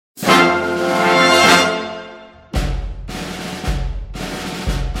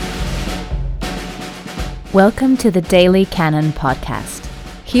Welcome to the Daily Cannon podcast.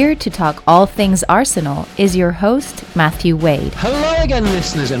 Here to talk all things Arsenal is your host, Matthew Wade. Hello again,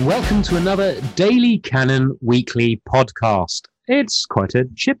 listeners, and welcome to another Daily Cannon Weekly podcast. It's quite a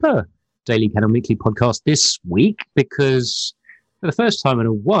chipper Daily Cannon Weekly podcast this week because for the first time in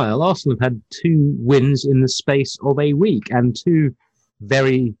a while, Arsenal have had two wins in the space of a week and two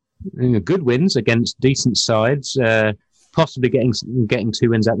very good wins against decent sides. Possibly getting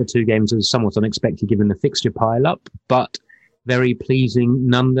two wins out of the two games is somewhat unexpected given the fixture pile-up, but very pleasing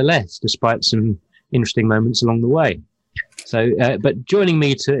nonetheless, despite some interesting moments along the way. So, but joining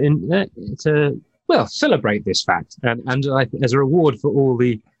me to celebrate this fact, and as a reward for all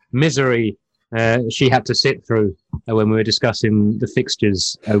the misery she had to sit through when we were discussing the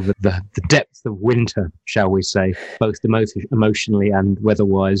fixtures over the depth of winter, shall we say, both emotionally and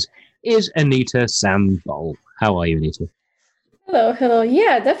weather-wise, is Anita Sambol. How are you, Anita? Hello.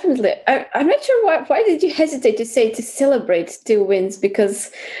 Yeah, definitely. I'm not sure why did you hesitate to say to celebrate two wins, because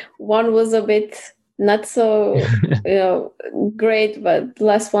one was a bit not so great, but the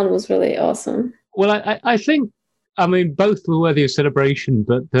last one was really awesome. Well, I think, both were worthy of celebration,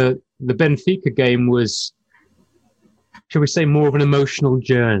 but the Benfica game was, shall we say, more of an emotional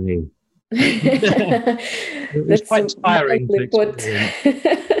journey. It was quite tiring to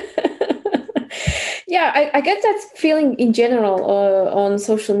experience. Yeah, I get that feeling in general on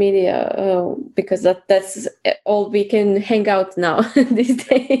social media because that's all we can hang out now these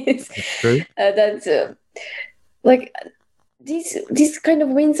days. That's true. These kind of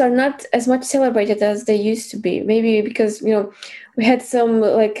wins are not as much celebrated as they used to be. Maybe because we had some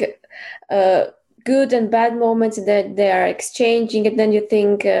good and bad moments that they are exchanging, and then you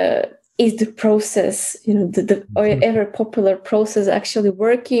think. Is the process, the ever popular process actually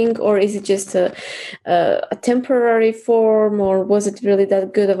working, or is it just a temporary form, or was it really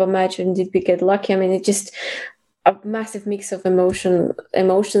that good of a match and did we get lucky? It's just a massive mix of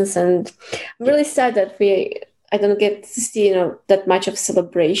emotions, and I'm really sad that I don't get to see that much of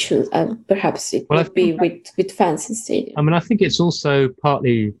celebration, and perhaps it would be with fans in stadium. I think it's also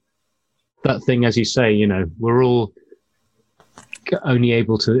partly that thing, as you say, we're all only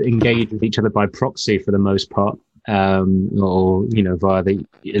able to engage with each other by proxy for the most part, or via the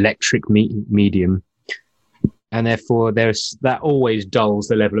electric medium, and therefore that always dulls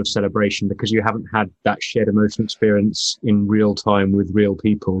the level of celebration because you haven't had that shared emotional experience in real time with real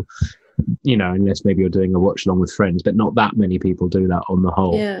people, unless maybe you're doing a watch along with friends, but not that many people do that on the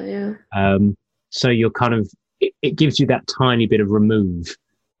whole. So you're kind of it gives you that tiny bit of remove,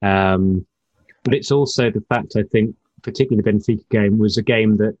 but it's also the fact, I think, particularly the Benfica game, was a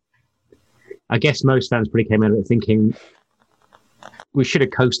game that I guess most fans probably came out of it thinking we should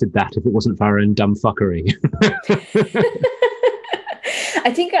have coasted that if it wasn't for our own dumb fuckery.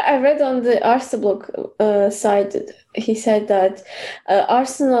 I think I read on the Arsenal side, he said that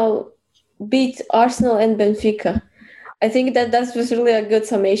Arsenal beat Arsenal and Benfica. I think that was really a good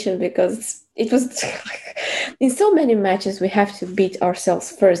summation because it was in so many matches we have to beat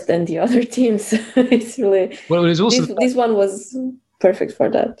ourselves first than the other teams. It's really well. It was also this one was perfect for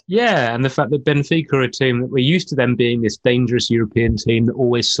that. Yeah, and the fact that Benfica are a team that we're used to them being this dangerous European team that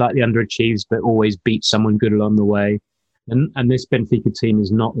always slightly underachieves but always beats someone good along the way, and this Benfica team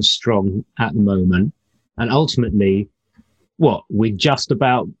is not as strong at the moment. And ultimately, we just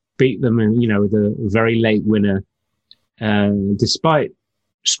about beat them, and with a very late winner. Despite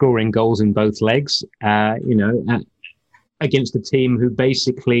scoring goals in both legs, against a team who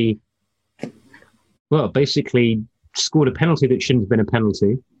basically scored a penalty that shouldn't have been a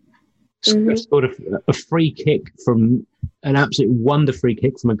penalty, scored a free kick from an absolute wonder free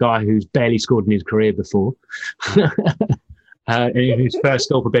kick from a guy who's barely scored in his career before, his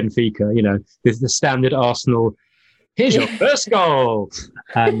first goal for Benfica. There's the standard Arsenal, here's your first goal.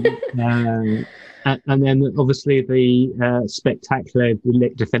 And then obviously the spectacular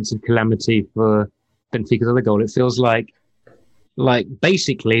defensive calamity for Benfica's other goal. It feels like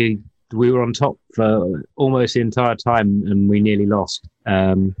basically we were on top for almost the entire time and we nearly lost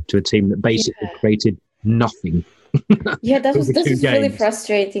to a team that basically created nothing. Yeah, that was really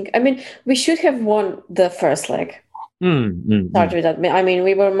frustrating. We should have won the first leg. Start with that.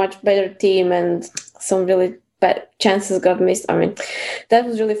 We were a much better team and some really bad chances got missed. That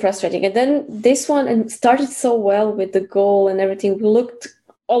was really frustrating. And then this one started so well with the goal and everything. We looked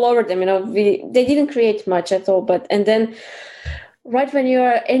all over them. They didn't create much at all. And then right when you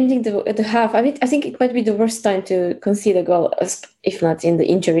are ending the half, I think it might be the worst time to concede a goal, if not in the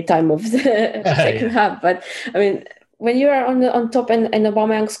injury time of the second half. But when you are on top and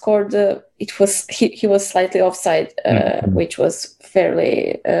Aubameyang scored, it was he was slightly offside, which was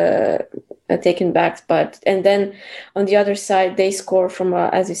fairly taken back. And then on the other side, they score from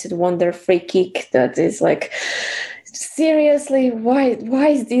as you said, wonder free kick that is like, seriously, why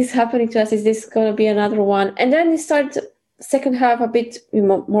is this happening to us? Is this going to be another one? And then you start second half a bit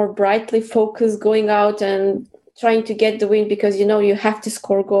more brightly focused, going out and trying to get the win, because you have to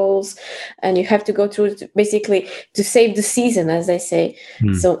score goals and you have to go through basically to save the season, as they say.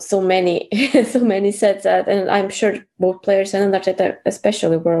 So many said that, and I'm sure both players and Arteta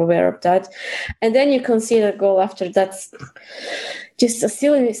especially were aware of that. And then you concede a goal after that's just a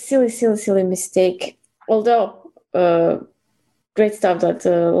silly mistake. Although great stuff that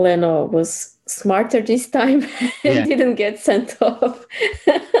Leno was smarter this time and didn't get sent off.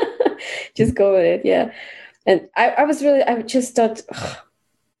 Just go with it, yeah. And I just thought,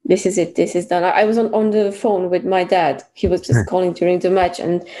 this is it, this is done. I was on the phone with my dad. He was just calling during the match,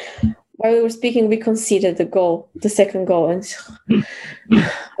 and while we were speaking, we conceded the second goal. And I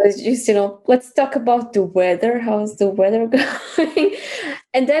was just, let's talk about the weather. How's the weather going?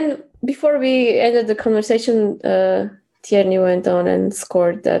 And then before we ended the conversation, Tierney went on and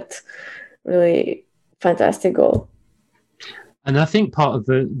scored that really fantastic goal. And I think part of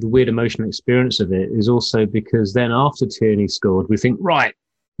the weird emotional experience of it is also because then after Tierney scored, we think, right,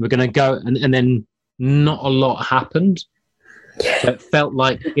 we're going to go. And then not a lot happened. So it felt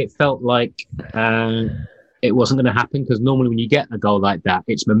like it wasn't going to happen, because normally when you get a goal like that,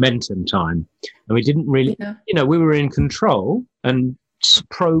 it's momentum time. And we didn't really, we were in control and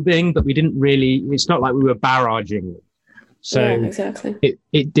probing, but we didn't really, it's not like we were barraging. So exactly.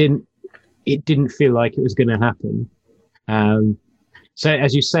 It didn't feel like it was going to happen. So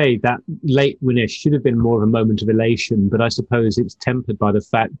as you say, that late winner should have been more of a moment of elation, but I suppose it's tempered by the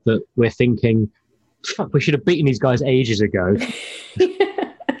fact that we're thinking, fuck, we should have beaten these guys ages ago.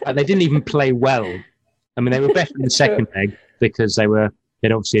 They didn't even play well. I mean, they were better in the second leg because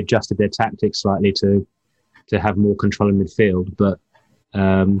they'd obviously adjusted their tactics slightly to have more control in midfield. But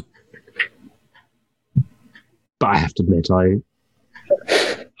I have to admit,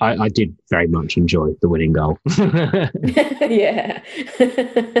 I did very much enjoy the winning goal. Yeah,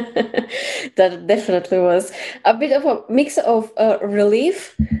 that definitely was a bit of a mix of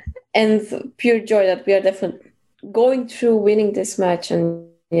relief and pure joy that we are definitely going through winning this match. And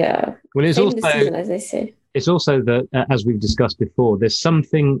well, it's also the season, as they say. It's also that, as we've discussed before, there's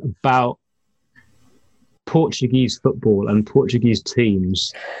something about Portuguese football and Portuguese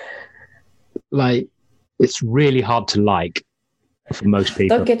teams, like, it's really hard to like for most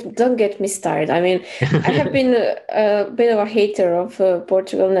people. Don't get me started. I mean, I have been a bit of a hater of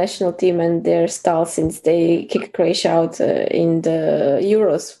Portugal national team and their style since they kicked Croatia out in the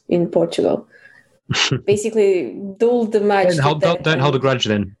Euros in Portugal. Basically, dulled the match. Don't hold a grudge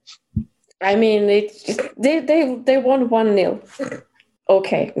then. I mean, they won 1-0.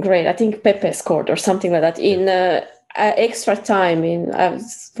 Okay, great. I think Pepe scored or something like that in extra time in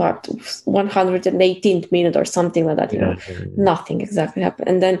 118th minute or something like that. Nothing exactly happened.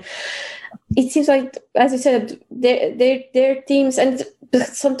 And then it seems like, as you said, their teams, and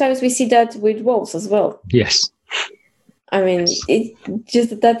sometimes we see that with Wolves as well. Yes. I mean, it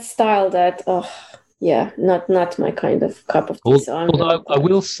just that style that not my kind of cup of tea. Although I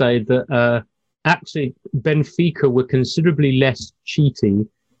will say that actually Benfica were considerably less cheaty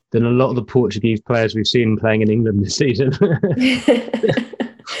than a lot of the Portuguese players we've seen playing in England this season.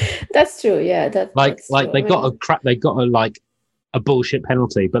 That's true. Yeah, that's true. They got a bullshit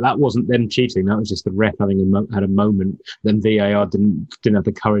penalty, but that wasn't them cheating. That was just the ref having had a moment. Then VAR didn't have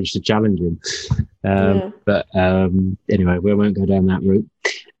the courage to challenge him. But anyway, we won't go down that route.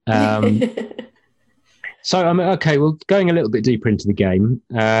 So, okay, well, going a little bit deeper into the game,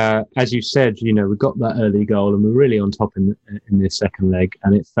 as you said, we got that early goal and we're really on top in this second leg,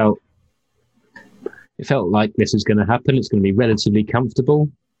 and it felt like this is going to happen. It's going to be relatively comfortable,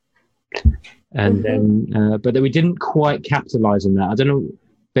 and then, but we didn't quite capitalise on that. I don't know.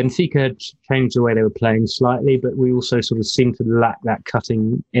 Benfica had changed the way they were playing slightly, but we also sort of seemed to lack that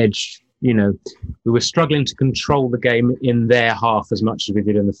cutting edge. We were struggling to control the game in their half as much as we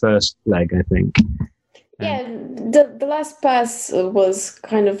did in the first leg, I think. Yeah, the last pass was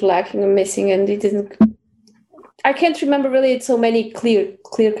kind of lacking and missing, and it didn't. I can't remember really so many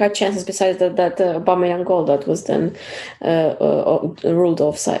clear-cut chances besides that Aubameyang goal that was then ruled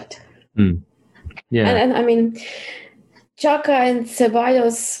offside. Yeah, and I mean, Xhaka and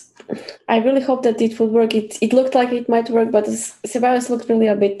Ceballos. I really hope that it would work. It looked like it might work, but Ceballos looked really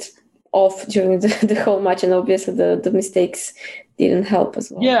a bit off during the whole match, and obviously the mistakes didn't help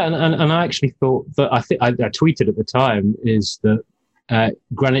as well. Yeah, and I actually thought that I tweeted at the time is that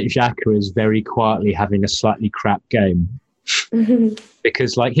Granit Xhaka is very quietly having a slightly crap game.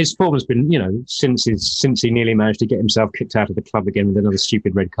 Because like his form has been, since he nearly managed to get himself kicked out of the club again with another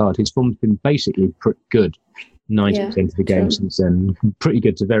stupid red card, his form's been basically pretty good 90% of the game since then. Pretty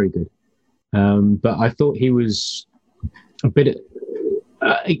good to very good. But I thought he was a bit.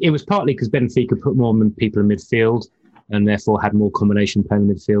 It was partly because Benfica put more people in midfield and therefore had more combination play in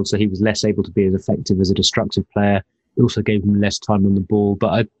midfield, so he was less able to be as effective as a destructive player. It also gave him less time on the ball.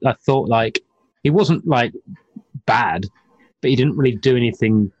 But I thought like he wasn't like bad, but he didn't really do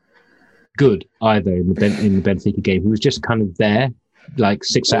anything good either in the Benfica game. He was just kind of there, like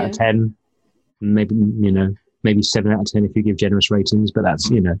 6 out of 10, maybe 7 out of 10 if you give generous ratings. But that's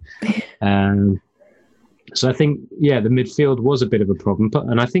so I think the midfield was a bit of a problem,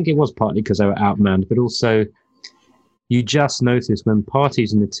 and I think it was partly because they were outmanned, but also you just notice when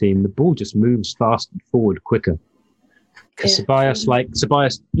Partey's in the team, the ball just moves fast forward quicker. Because Ceballos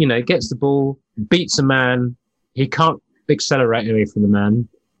gets the ball, beats a man, he can't accelerate away from the man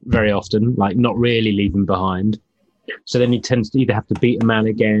very often, like not really leave him behind. So then he tends to either have to beat a man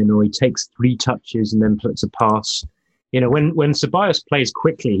again, or he takes 3 touches and then puts a pass. When Ceballos plays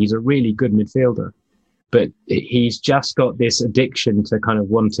quickly, he's a really good midfielder, but he's just got this addiction to kind of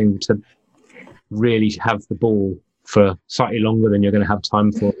wanting to really have the ball for slightly longer than you're going to have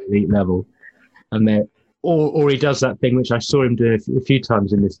time for at elite level. And or he does that thing which I saw him do a few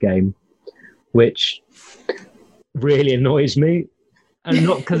times in this game, which really annoys me, and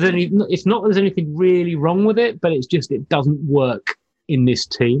not because it's not there's anything really wrong with it, but it's just it doesn't work in this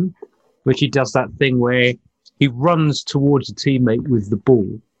team. Which he does that thing where he runs towards a teammate with the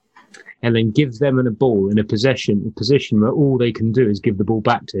ball, and then gives them a ball in a position where all they can do is give the ball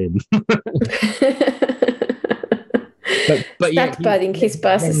back to him. but Start padding his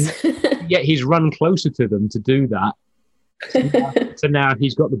passes. Yet he's run closer to them to do that. So now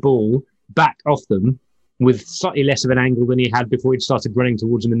he's got the ball back off them, with slightly less of an angle than he had before he'd started running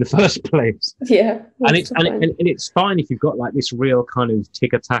towards him in the first place. Yeah. And it's fine if you've got like this real kind of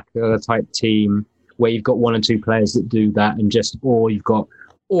tick-a-tacker type team where you've got 1 or 2 players that do that,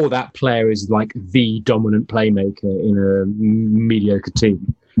 or that player is like the dominant playmaker in a mediocre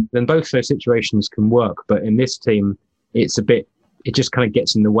team. Then both those situations can work. But in this team, it just kind of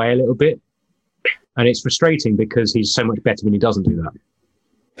gets in the way a little bit. And it's frustrating because he's so much better when he doesn't do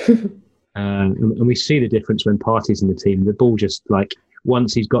that. And we see the difference when Partey's in the team. The ball just like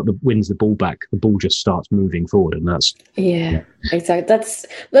once he's wins the ball back, the ball just starts moving forward, and that's exactly.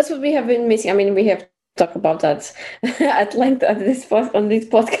 That's what we have been missing. I mean, we have talked about that at length on this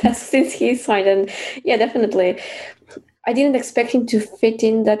podcast since he signed, and definitely. I didn't expect him to fit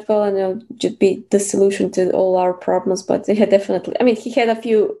in that well and just be the solution to all our problems, but he had he had a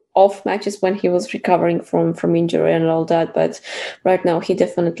few off matches when he was recovering from injury and all that, but right now he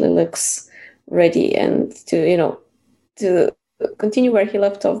definitely looks ready and to continue where he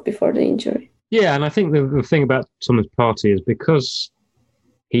left off before the injury. Yeah, and I think the thing about Thomas Partey is because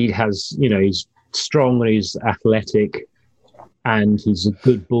he has, he's strong and he's athletic and he's a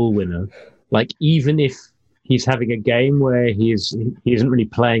good ball winner, like even if he's having a game where he isn't really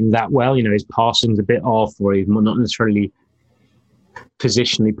playing that well. His passing's a bit off, or he's not necessarily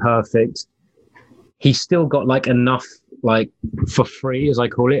positionally perfect. He's still got like enough, like for free, as I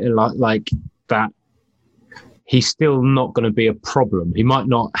call it, and like that. He's still not going to be a problem. He might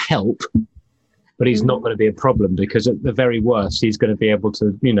not help, but he's not going to be a problem because at the very worst, he's going to be able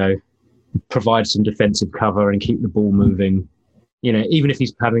to, provide some defensive cover and keep the ball moving. Even if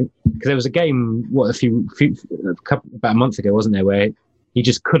he's having, because there was a game, about a month ago, wasn't there, where he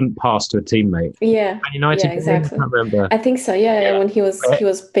just couldn't pass to a teammate. Yeah, United exactly. I can't remember. I think so. Yeah, when he was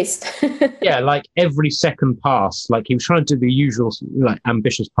pissed. Yeah, like every second pass, like he was trying to do the usual like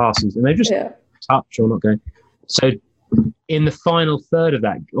ambitious passes, and they just touch or not going. So in the final third of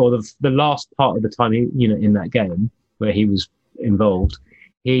that, or the last part of the time, in that game where he was involved,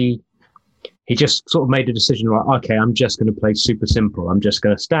 he just sort of made a decision, like, okay, I'm just going to play super simple. I'm just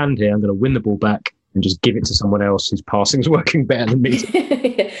going to stand here. I'm going to win the ball back and just give it to someone else whose passing is working better than me.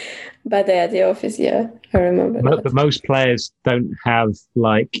 But at the office, I remember that. But most players don't have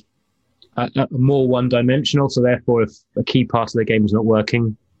like a more one-dimensional. So therefore, if a key part of the game is not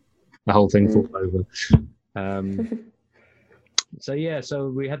working, the whole thing falls over. So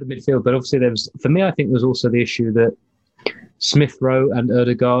we had the midfield, but obviously for me, I think there's also the issue that Smith Rowe and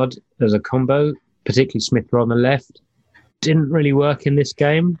Ødegaard as a combo, particularly Smith Rowe on the left, didn't really work in this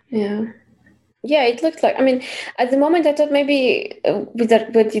game. Yeah. Yeah, it looked like. I mean, at the moment, I thought maybe with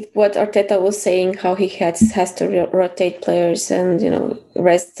what Arteta was saying, how he has to rotate players and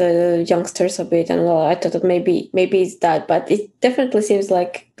rest the youngsters a bit and all. I thought that maybe it's that, but it definitely seems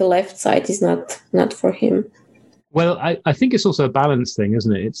like the left side is not for him. Well, I think it's also a balance thing,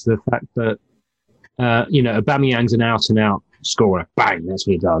 isn't it? It's the fact that Aubameyang's an out and out scorer. Bang, that's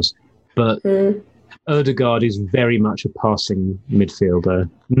what he does. But Ødegaard is very much a passing midfielder,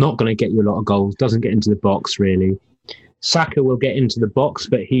 not going to get you a lot of goals, doesn't get into the box really. Saka will get into the box,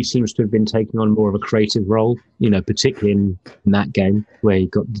 but he seems to have been taking on more of a creative role, particularly in that game where he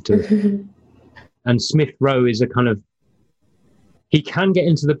got to. And Smith Rowe is a kind of, he can get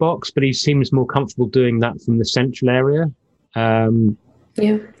into the box, but he seems more comfortable doing that from the central area. And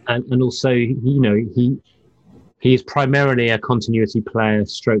also, he is primarily a continuity player,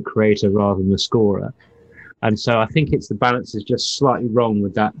 stroke creator, rather than a scorer. And so I think the balance is just slightly wrong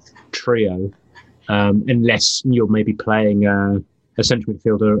with that trio, unless you're maybe playing a central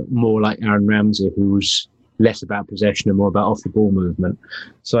midfielder more like Aaron Ramsey, who's less about possession and more about off the ball movement.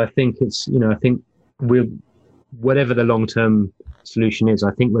 So I think whatever the long term solution is,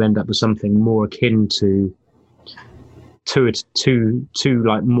 I think we'll end up with something more akin to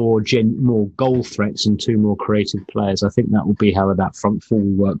like more goal threats and two more creative players. I think that will be how that front four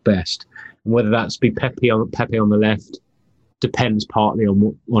will work best. And whether that's be Pepe on the left depends partly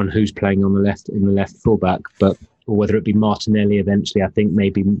on who's playing on the left in the left fullback, or whether it be Martinelli eventually. I think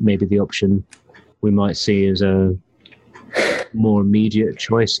maybe the option we might see is a more immediate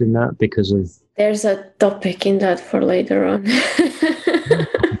choice in that because of. There's a topic in that for later on.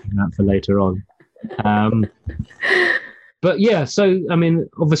 But yeah, so I mean,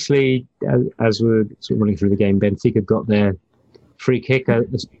 obviously, as we're sort of running through the game, Benfica got their free kick, a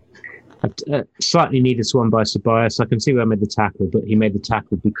slightly needed one by Ceballos. I can see where I made the tackle, but he made the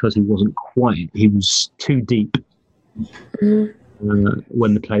tackle because he was too deep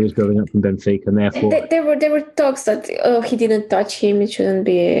when the play was building up from Benfica, and therefore there were talks that he didn't touch him, it shouldn't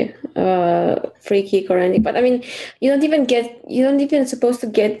be a free kick or anything. But I mean, you don't even supposed to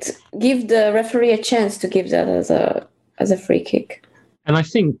give the referee a chance to give that as a free kick. And I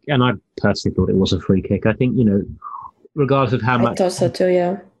personally thought it was a free kick. I think, regardless of how much. I thought so too,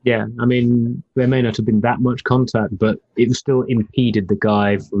 yeah. Yeah, I mean, there may not have been that much contact, but it still impeded the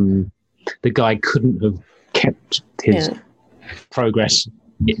guy the guy couldn't have kept his progress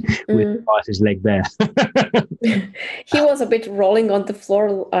with his leg there. He was a bit rolling on the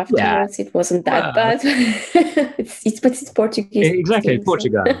floor afterwards. It wasn't that bad. It's Portuguese. Exactly,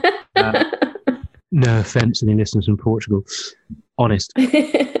 Portugal. No offence, any listeners from Portugal. Honest.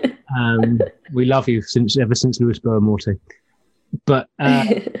 We love you ever since Luis Boa Morte. But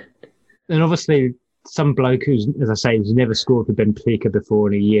and obviously some bloke who's, as I say, who's never scored for Benfica before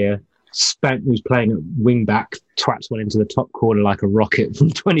in a year, who's playing at wing back, twats one into the top corner like a rocket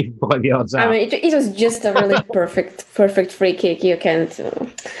from 25 yards out. I mean, it was just a really perfect free kick. You can't.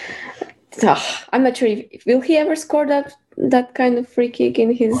 I'm not sure will he ever score that kind of free kick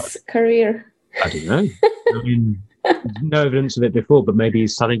in his career. I don't know. I mean, no evidence of it before, but maybe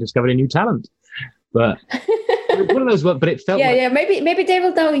he's suddenly discovered a new talent. But it was one of those. But it felt. Yeah. Maybe they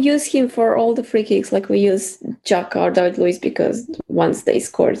will now use him for all the free kicks, like we use Xhaka or David Luiz, because once they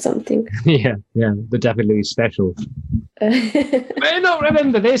scored something. Yeah, the David Luiz special. May not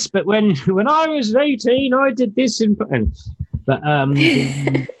remember this, but when I was 18, I did this But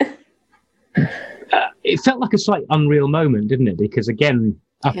it felt like a slight unreal moment, didn't it? Because again.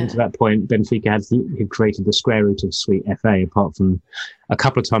 Up until that point, Benfica had created the square root of Sweet FA, apart from a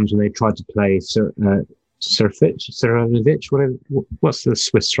couple of times when they tried to play Seferovic, whatever. What's the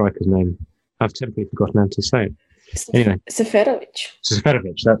Swiss striker's name? I've temporarily forgotten how to say it. Anyway. Seferovic,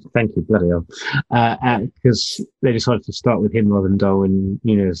 thank you, bloody hell. Because they decided to start with him rather than Darwin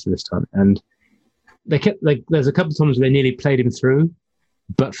Núñez this time. And there's a couple of times where they nearly played him through,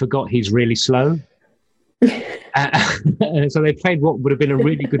 but forgot he's really slow. So they played what would have been a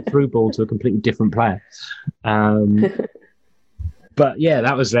really good through ball to a completely different player. But yeah,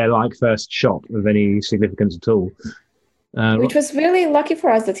 that was their first shot of any significance at all. Which was really lucky for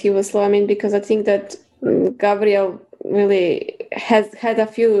us that he was slow. I mean, because I think that Gabriel really has had a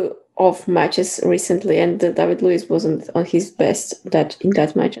few off matches recently, and David Luiz wasn't on his best in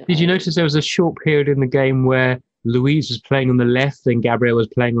that match. Did you notice there was a short period in the game where Luiz was playing on the left and Gabriel was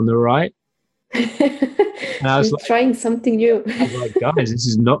playing on the right? And I was trying something new. I was like, guys, this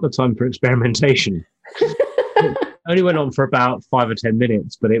is not the time for experimentation. It only went on for about 5 or 10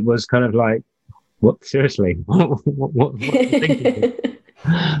 minutes, but it was kind of like, what? Seriously? what thinking?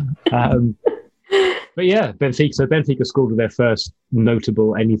 But yeah, Benfica scored their first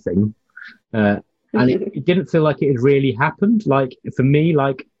notable anything. And it didn't feel like it had really happened. Like for me,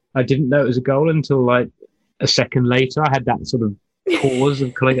 like I didn't know it was a goal until like a second later. I had that sort of pause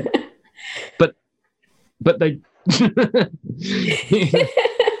of kind of, but they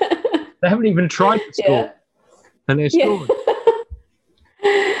they haven't even tried to score, and they scored.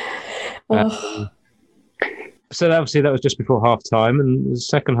 So obviously that was just before half time, and the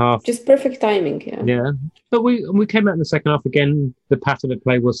second half just perfect timing. Yeah, but we came out in the second half again. The pattern of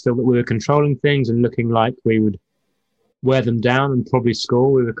play was still that we were controlling things and looking like we would wear them down and probably score.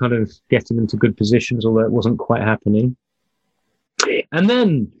 We were kind of getting into good positions, although it wasn't quite happening. And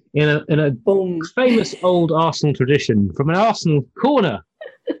then in a Boom. famous old Arsenal tradition, from an Arsenal corner,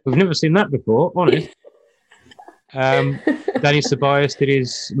 we've never seen that before. Honest, Danny Ceballos did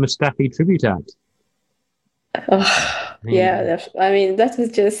his Mustafi tribute act. Yeah, I mean, that was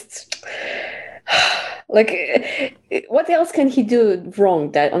just like, what else can he do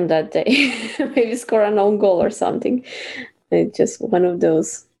wrong on that day? Maybe score an own goal or something. It's just one of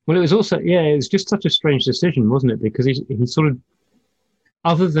those. Well, it was also, it was just such a strange decision, wasn't it? Because he sort of,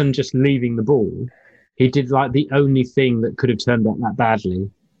 other than just leaving the ball, he did like the only thing that could have turned out that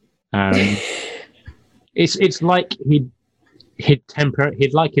badly. It's like he'd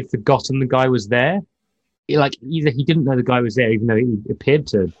forgotten the guy was there. Like either he didn't know the guy was there, even though he appeared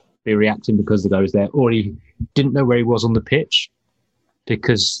to be reacting because the guy was there, or he didn't know where he was on the pitch,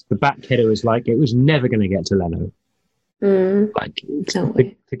 because the back header was like, it was never going to get to Leno. Like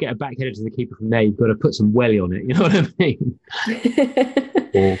to get a back header to the keeper from there, you've got to put some welly on it. You know what I mean?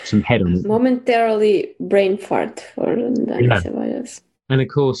 Or some head on it. Momentarily brain fart for Danny Ceballos. And of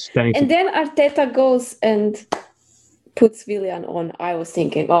course, then Arteta goes and puts Willian on. I was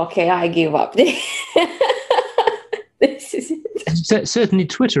thinking, okay, I give up. This is it. Certainly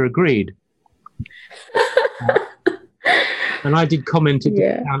Twitter agreed. And I did comment,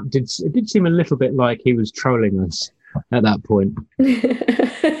 it did seem a little bit like he was trolling us at that point.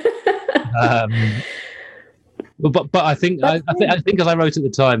 But I think as I wrote at the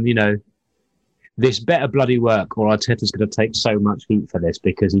time, this better bloody work, or Arteta's going to take so much heat for this,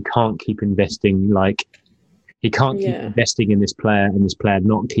 because he can't keep investing investing in this player and this player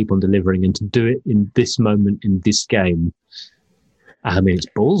not keep on delivering, and to do it in this moment, in this game. I mean, it's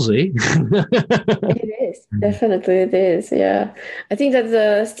ballsy. It is. Definitely it is, yeah. I think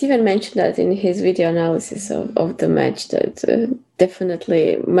that Steven mentioned that in his video analysis of the match, that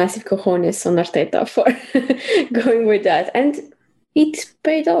definitely massive cojones on Arteta for going with that. And it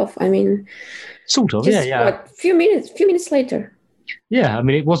paid off. I mean... Sort of, What, few minutes later. Yeah, I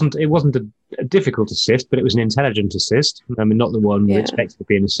mean, it wasn't a difficult assist, but it was an intelligent assist. I mean, not the one we expected to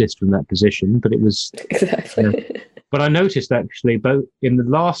be an assist from that position, but it was... Exactly. But I noticed actually, both in the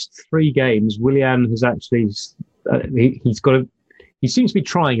last 3 games, Willian has actually he seems to be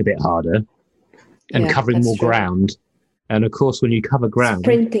trying a bit harder and covering more ground. And of course, when you cover ground,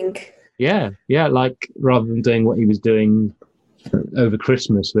 sprinting. Yeah, like rather than doing what he was doing over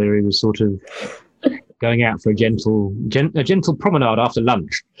Christmas, where he was sort of going out for a gentle promenade after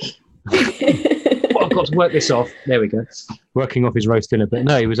lunch. Well, I've got to work this off. There we go. Working off his roast dinner, but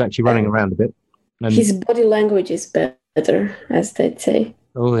no, he was actually running around a bit. And his body language is better, as they'd say.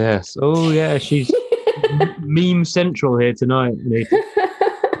 Oh yes, she's meme central here tonight.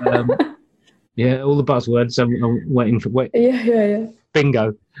 Yeah, all the buzzwords. I'm waiting for. Yeah.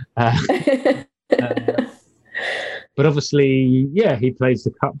 Bingo. But obviously, he plays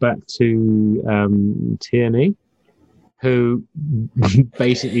the cutback to Tierney, who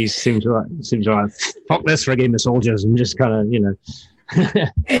basically seems like fuck this, frigging the soldiers, and just kind of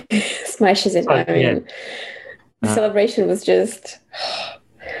smashes it. I mean, the celebration was just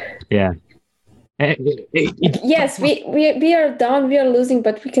yeah. Yes, we are down, we are losing,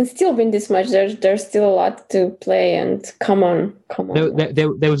 but we can still win this match. There's still a lot to play, and come on.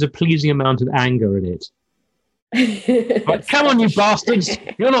 There was a pleasing amount of anger in it. Like, come on, you bastards!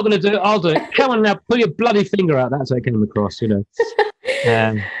 You're not going to do it. I'll do it. Come on now, pull your bloody finger out. That's how it came across,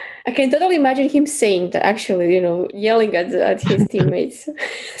 I can totally imagine him saying that, actually, yelling at his teammates,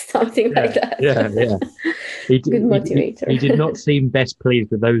 something like that. Yeah. Good motivator. He did not seem best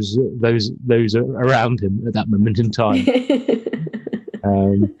pleased with those around him at that moment in time.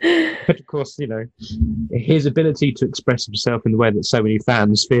 But of course, his ability to express himself in the way that so many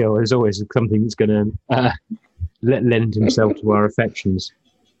fans feel is always something that's going to lend himself to our affections.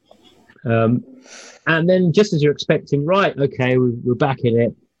 And then, just as you're expecting, right, okay, we're back in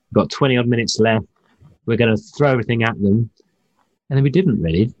it. We've got 20 odd minutes left. We're going to throw everything at them. And then we didn't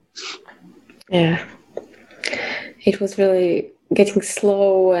really. Yeah. It was really getting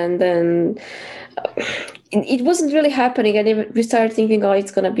slow, and then it wasn't really happening, and we started thinking, oh,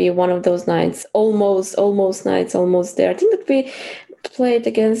 it's gonna be one of those nights, almost nights, almost there. I think that we played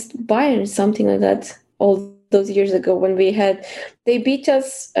against Bayern, something like that, all those years ago when they beat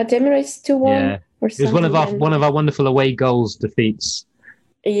us at Emirates 2-1 or something. It was one of our wonderful away goals defeats.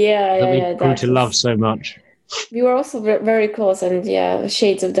 Yeah, we grew to love so much. We were also very close, and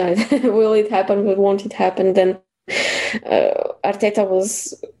shades of that. Will it happen? Won't it happen? Then Arteta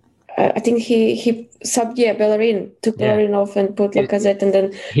was. I think he subbed Bellerin, took Bellerin off and put Lacazette, and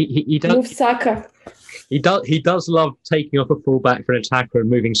then he moved Saka. He does love taking off a fullback for an attacker and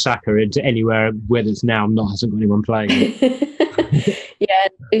moving Saka into anywhere where it's now hasn't got anyone playing. Yeah,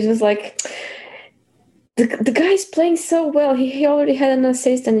 it was like the guy's playing so well. He already had an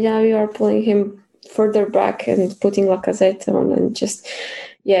assist, and now we are pulling him further back and putting Lacazette on, and just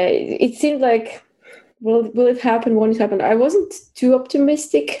it seemed like. Will it happen? Won't it happen? I wasn't too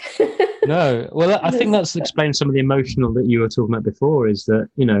optimistic. No. Well, I think that's explained some of the emotional that you were talking about before, is that,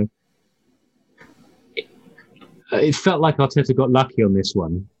 it felt like Arteta got lucky on this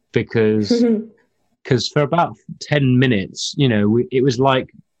one because for about 10 minutes, it was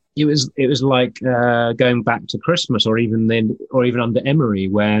like going back to Christmas or even under Emery,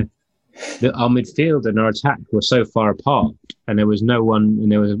 where our midfield and our attack were so far apart, and there was no one,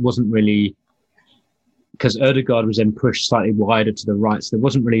 and wasn't really. Because Ødegaard was then pushed slightly wider to the right, so there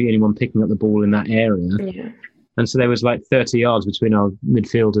wasn't really anyone picking up the ball in that area. Yeah. And so there was like 30 yards between our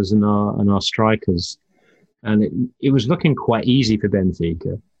midfielders and our strikers. And it was looking quite easy for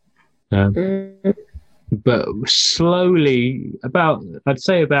Benfica. But slowly, I'd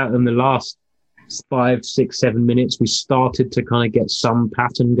say about in the last 5, 6, 7 minutes, we started to kind of get some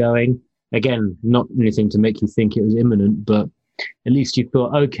pattern going. Again, not anything to make you think it was imminent, but at least you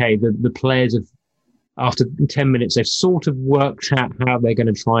thought, okay, the players have, after 10 minutes, they've sort of worked out how they're going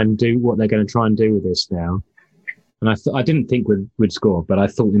to try and do what they're going to try and do with this now. And I didn't think we'd score, but I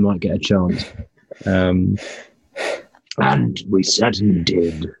thought we might get a chance. And we certainly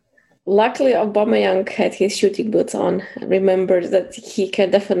did. Luckily, Aubameyang had his shooting boots on. Remembered that he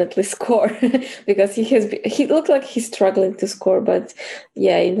can definitely score because he looked like he's struggling to score. But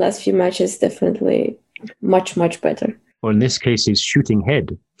in the last few matches, definitely much, much better. Or in this case, his shooting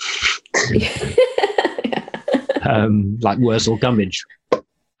head. Like Wurzel Gummidge.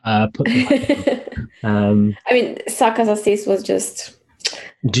 I mean, Saka's assist was just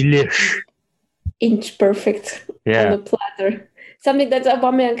delish, inch perfect on the platter. Something that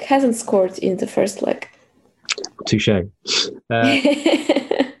Aubameyang hasn't scored in the first leg. Touche. But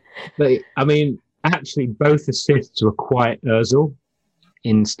I mean, actually, both assists were quite Özil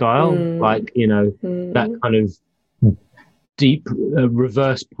in style, that kind of deep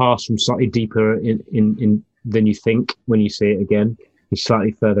reverse pass from slightly deeper in than you think when you see it again. He's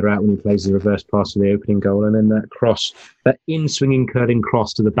slightly further out when he plays the reverse pass for the opening goal, and then that cross, that in-swinging curling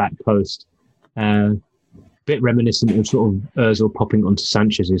cross to the back post, bit reminiscent of sort of Özil popping onto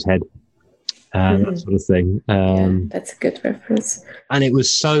Sanchez's head, that sort of thing. That's a good reference. And it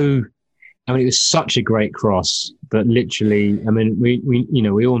was such a great cross that literally,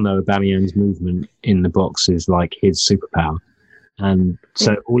 we all know Aubameyang's movement in the box is like his superpower. And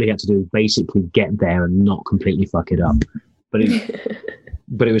so all he had to do was basically get there and not completely fuck it up. But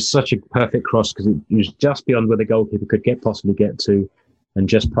it was such a perfect cross because it was just beyond where the goalkeeper could possibly get to, and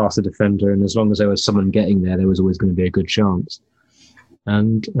just past the defender. And as long as there was someone getting there was always going to be a good chance.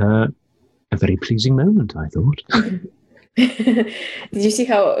 And a very pleasing moment, I thought. Did you see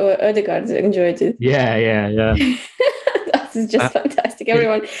how Ødegaard enjoyed it? Yeah. That's just fantastic.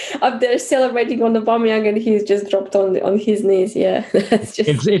 Everyone up there celebrating on the Aubameyang, and he's just dropped on his knees. Yeah, that's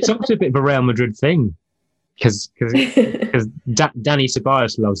just. It's also a bit of a Real Madrid thing, because Dani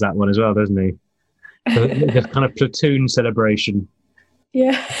Ceballos loves that one as well, doesn't he? The kind of platoon celebration.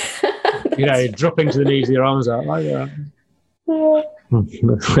 Yeah. Dropping to the knees, with your arms out like that.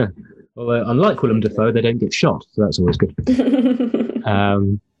 Although, unlike Willem Dafoe, they don't get shot, so that's always good.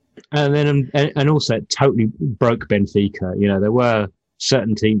 And then, and also, it totally broke Benfica. There were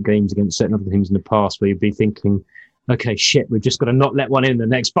certain games against certain other teams in the past where you'd be thinking, okay, shit, we've just got to not let one in the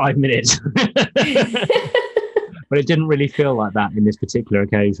next 5 minutes. But it didn't really feel like that in this particular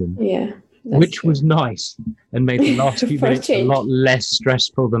occasion. Yeah. Which was nice and made the last few minutes a lot less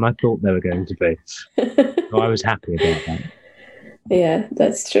stressful than I thought they were going to be. So I was happy about that. Yeah,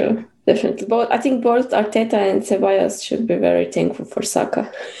 that's true. Definitely. I think both Arteta and Ceballos should be very thankful for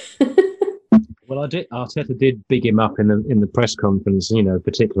Saka. Well, Arteta did big him up in the press conference,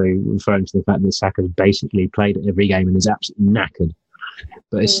 particularly referring to the fact that Saka's basically played every game and is absolutely knackered,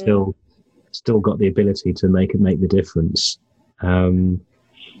 but it's still got the ability to make the difference.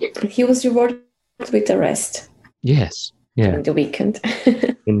 He was rewarded with the rest. Yes. Yeah. During the weekend.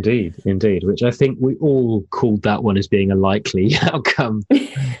 Indeed. Which I think we all called that one as being a likely outcome.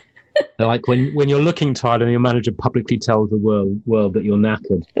 Like when you're looking tired and your manager publicly tells the world that you're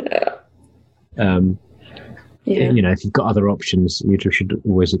knackered. If you've got other options, you should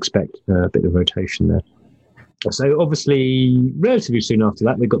always expect a bit of rotation there. So obviously, relatively soon after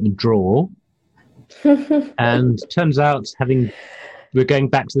that, we got the draw. And turns out we're going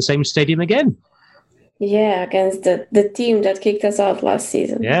back to the same stadium again. Yeah, against the team that kicked us out last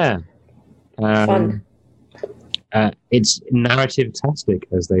season. Yeah. Fun. It's narrative-tastic,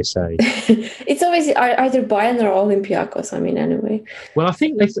 as they say. It's always either Bayern or Olympiacos, anyway. Well, I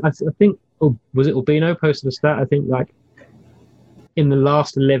think was it Urbino posted a stat? I think in the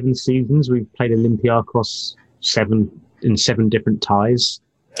last 11 seasons, we've played Olympiacos 7 different ties.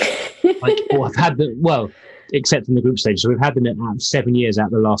 Except in the group stage. So we've had them at 7 years out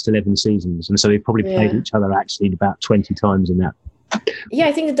of the last 11 seasons. And so they've probably played each other actually about 20 times in that. Yeah,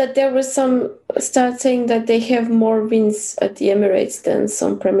 I think that there was some start saying that they have more wins at the Emirates than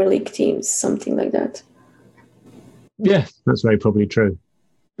some Premier League teams, something like that. Yeah, that's very probably true.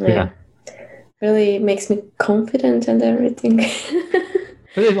 Yeah. Really makes me confident and everything.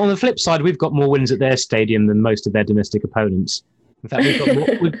 But on the flip side, we've got more wins at their stadium than most of their domestic opponents. In fact,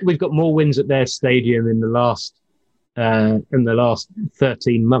 we've got more wins at their stadium in the last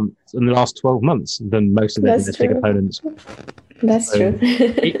 13 months, in the last 12 months than most of their domestic opponents. That's true.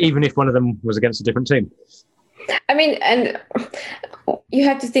 Even if one of them was against a different team. And you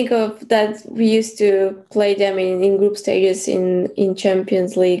have to think of that we used to play them in group stages in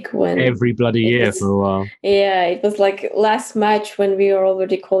Champions League when every bloody year for a while. Yeah, it was like last match when we were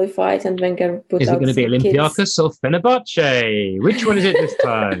already qualified and Wenger put out. Is it going to be Olympiacos or Fenerbahce? Which one is it this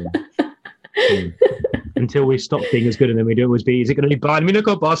time? Until we stop being as good, and then we'd always be, is it going to be Bayern Munich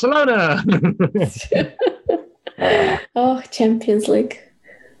or Barcelona? Oh, Champions League.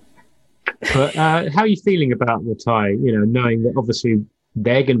 But how are you feeling about the tie? Knowing that obviously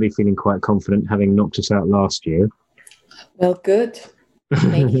they're going to be feeling quite confident, having knocked us out last year. Well, good.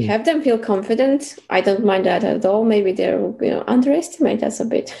 Maybe have them feel confident. I don't mind that at all. Maybe they'll underestimate us a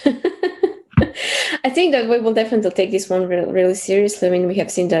bit. I think that we will definitely take this one really seriously. We have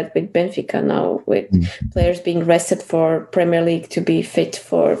seen that with Benfica now, with players being rested for Premier League to be fit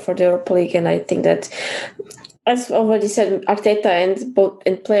for the Europa League, and I think that, as already said, Arteta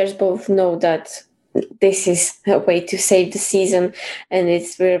and players both know that this is a way to save the season, and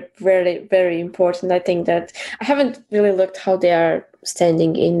it's very, very, very important. I think that I haven't really looked how they are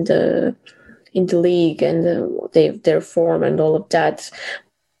standing in the league and their form and all of that,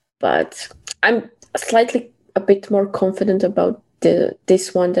 but I'm slightly a bit more confident about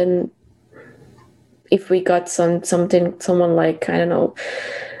this one than if we got someone like, I don't know,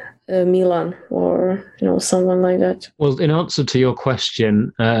 Milan or someone like that. Well, in answer to your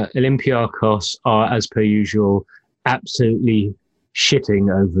question, Olympiacos are, as per usual, absolutely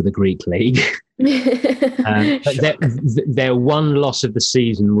shitting over the Greek league. Their one loss of the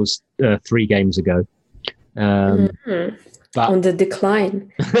season was 3 games ago. But on the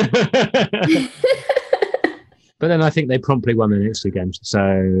decline. But then I think they promptly won the next 2 games.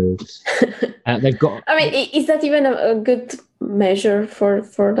 So they've got... is that even a good measure for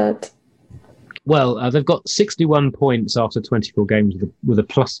that? Well, they've got 61 points after 24 games with a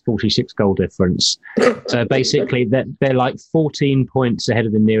plus 46 goal difference. So basically, they're like 14 points ahead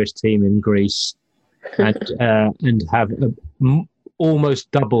of the nearest team in Greece and have almost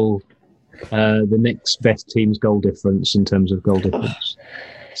double the next best team's goal difference in terms of goal difference.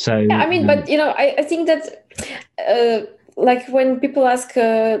 So yeah, but I think that like when people ask,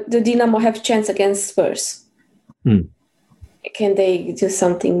 the Dinamo have chance against Spurs? Can they do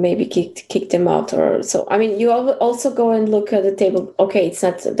something? Maybe kick them out or so? You also go and look at the table. Okay, it's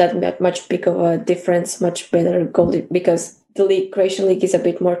not that much big of a difference. Much better goal because the Croatian league is a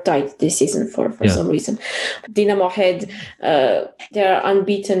bit more tight this season for some reason. Dinamo they're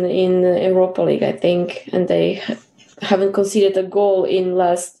unbeaten in Europa League, I think, and they haven't conceded a goal in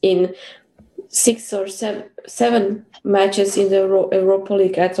 6 or 7 matches in the Europa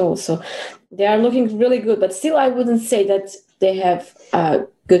League at all. So they are looking really good, but still I wouldn't say that they have a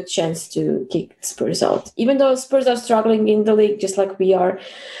good chance to kick Spurs out. Even though Spurs are struggling in the league, just like we are,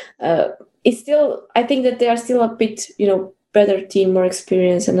 it's still, I think that they are still a bit, better team, more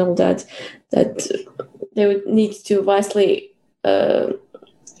experience and all that they would need to vastly, I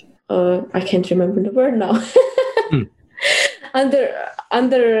can't remember the word now.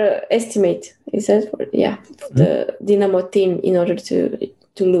 Underestimate, is that word? Yeah, the Dinamo team in order to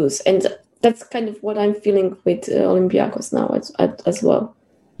lose, and that's kind of what I'm feeling with Olympiacos now as well.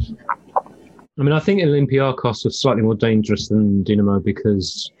 I mean, I think Olympiacos was slightly more dangerous than Dinamo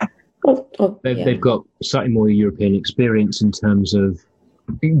because they've got slightly more European experience in terms of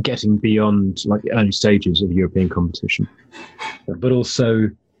getting beyond like the early stages of European competition. But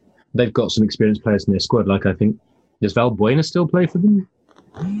also, they've got some experienced players in their squad. Like, I think, does Valbuena still play for them?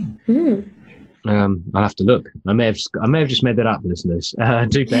 I'll have to look. I may have just made that up, listeners.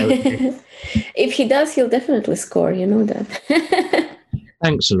 Do bear with me. If he does, he'll definitely score. You know that.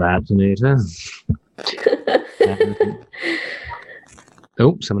 Thanks for that, Anita.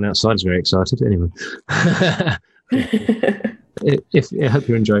 Someone outside is very excited. Anyway, I hope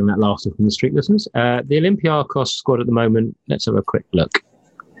you're enjoying that laughter from the street, listeners. The Olympiacos squad at the moment. Let's have a quick look.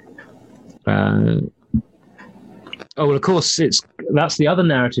 Well, of course, that's the other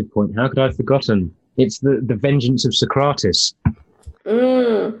narrative point. How could I have forgotten? It's the vengeance of Socrates.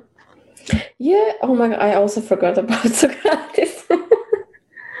 Yeah. Oh my God! I also forgot about Socrates.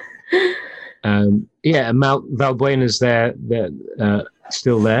 Valbuena's there. They're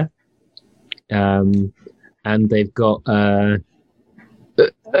still there, and they've got the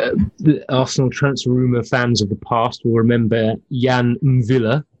Arsenal transfer rumour fans of the past will remember Jan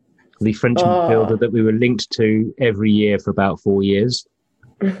Mvila, the French midfielder that we were linked to every year for about 4 years.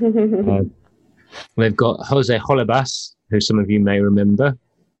 They've got Jose Holebas, who some of you may remember,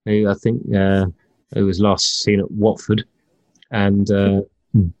 who I think who was last seen at Watford, and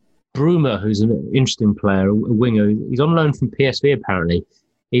Bruma, who's an interesting player, a winger. He's on loan from PSV apparently.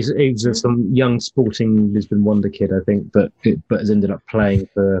 He's some young Sporting Lisbon wonder kid, I think, but has ended up playing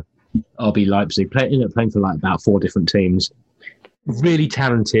for RB Leipzig. Ended up playing for like about 4 different teams. Really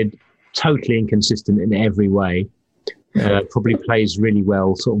talented, totally inconsistent in every way. Probably plays really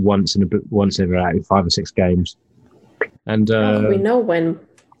well, sort of once every 5 or 6 games. And we know when.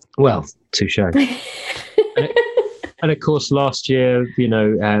 Well, touche. And of course, last year,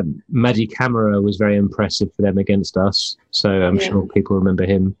 Madi Camara was very impressive for them against us. So I'm sure people remember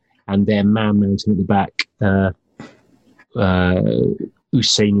him. And their man mounting at the back,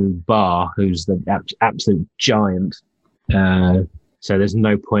 Ousseynou Ba, who's the absolute giant. So there's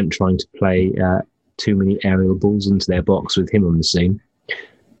no point trying to play too many aerial balls into their box with him on the scene.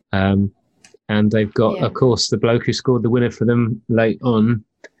 And they've got, of course, the bloke who scored the winner for them late on,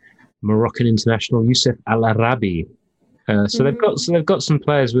 Moroccan international Youssef Al Arabi. So they've got some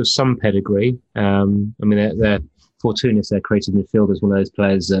players with some pedigree. I mean, they're Fortounis, their creative midfielder, is one of those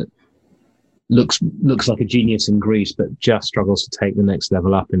players that looks like a genius in Greece, but just struggles to take the next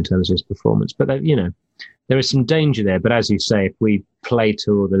level up in terms of his performance. But there is some danger there. But as you say, if we play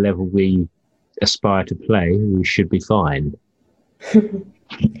to the level we aspire to play, we should be fine.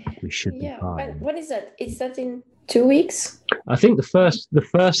 We should be fine. What is that? Is that in 2 weeks? I think the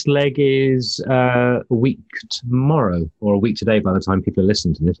first leg is a week tomorrow, or a week today by the time people are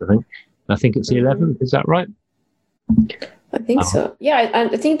listening to this, I think it's the 11th. Is that right? I think so. Yeah,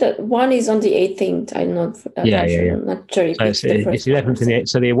 I think that one is on the 18th. I'm not for that. Yeah. I'm not sure if it's the 11th and the 8th.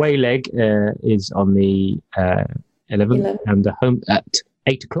 So the away leg is on the 11th and the home at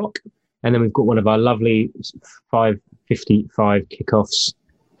 8 o'clock. And then we've got one of our lovely 5:55 kickoffs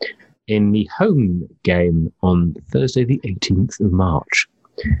in the home game on Thursday, the 18th of March.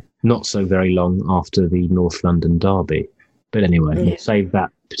 Not so very long after the North London derby. But anyway, we'll save that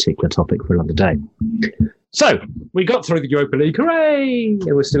particular topic for another day. So, we got through the Europa League. Hooray!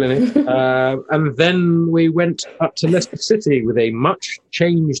 We're still in it. And then we went up to Leicester City with a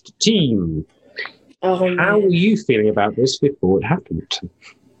much-changed team. How were you feeling about this before it happened?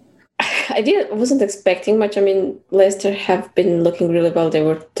 I wasn't expecting much. I mean, Leicester have been looking really well. They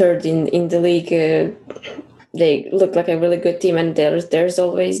were third in the league. They look like a really good team, and there's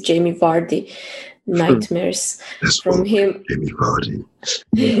always Jamie Vardy. Nightmares from him. Jamie Vardy.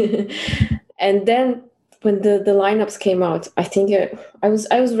 And then when the lineups came out, I think I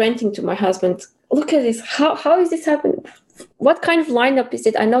was ranting to my husband. Look at this. How is this happening? What kind of lineup is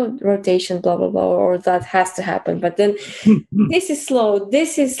it? I know rotation, blah, blah, blah, or that has to happen. But then this is slow.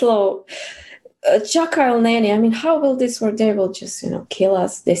 Xhaka Elneny, I mean, how will this work? They will just, kill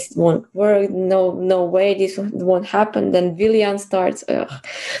us. This won't work. No way. This won't happen. Then Willian starts.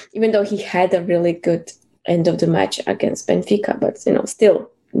 Even though he had a really good end of the match against Benfica, but, still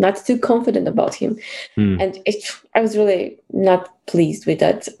not too confident about him. And I was really not pleased with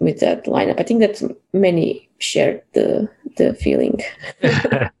that lineup. I think that many shared the feeling.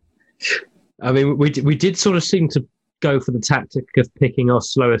 I mean, we did sort of seem to go for the tactic of picking our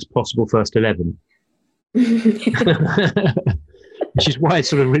slowest possible first 11. Which is why it's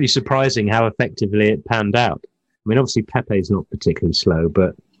sort of really surprising how effectively it panned out. I mean, obviously Pepe's not particularly slow,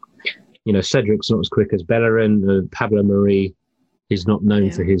 but Cedric's not as quick as Bellerin. Pablo Mari is not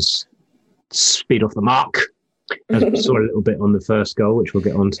known for his speed off the mark, as we saw a little bit on the first goal, which we'll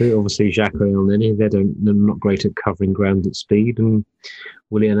get onto. Obviously, Xhaka and Elneny, they're not great at covering ground at speed, and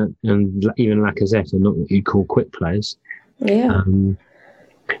Willian and even Lacazette are not what you'd call quick players. Yeah.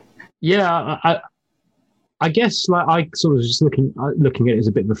 I guess like I sort of just looking at it as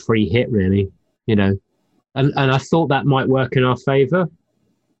a bit of a free hit, really, you know, and I thought that might work in our favour,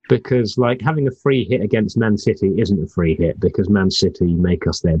 because like having a free hit against Man City isn't a free hit, because Man City make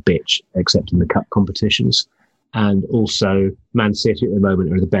us their bitch, except in the cup competitions. And also, Man City at the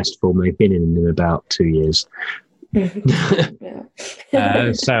moment are the best form they've been in about 2 years.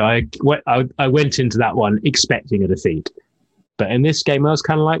 So I went into that one expecting a defeat. But in this game, I was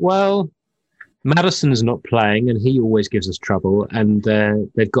kind of like, well, Maddison's not playing, and he always gives us trouble. And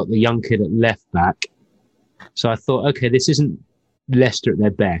they've got the young kid at left back. So I thought, okay, this isn't Leicester at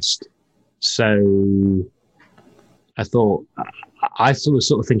their best. So I thought, I was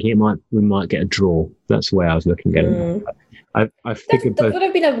sort of thinking we might get a draw. That's the way I was looking at it. I figured that would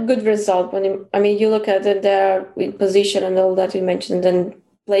have been a good result. You look at it there with position and all that you mentioned, and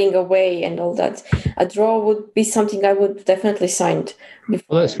playing away and all that. A draw would be something I would definitely signed before.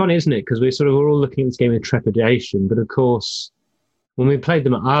 Well, that's funny, isn't it? Because we were all looking at this game with trepidation. But of course, when we played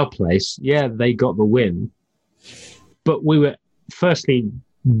them at our place, yeah, they got the win. But we were firstly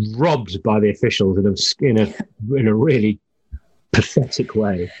robbed by the officials in a really pathetic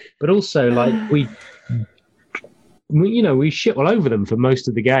way. But also, like we shit all over them for most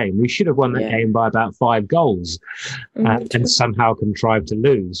of the game. We should have won that game by about 5 goals and somehow contrived to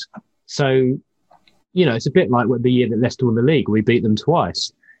lose. So, it's a bit like the year that Leicester won the league. We beat them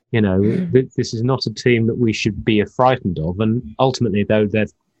twice. This is not a team that we should be frightened of. And ultimately, though, they're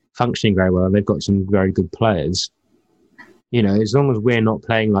functioning very well. They've got some very good players. As long as we're not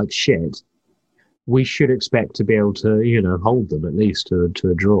playing like shit, we should expect to be able to, hold them at least to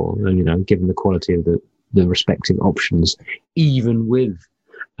a draw. And, given the quality of the respective options, even with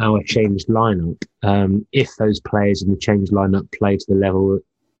our changed lineup, if those players in the changed lineup play to the level that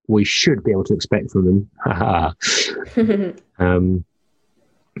we should be able to expect from them. And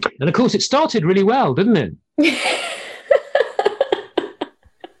of course, it started really well, didn't it?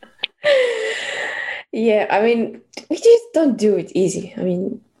 Yeah, we just don't do it easy.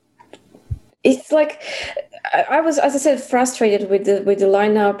 It's like I was, as I said, frustrated with the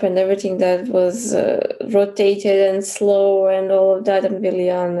lineup and everything that was rotated and slow and all of that, and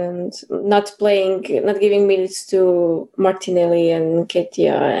Willian, and not giving minutes to Martinelli and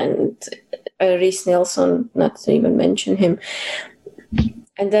Nketiah and Reece Nelson, not to even mention him.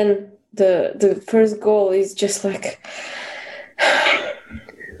 And then the first goal is just like,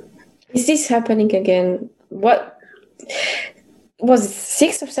 is this happening again? What was it,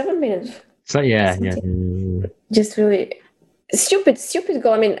 6 or 7 minutes? So yeah. Just really stupid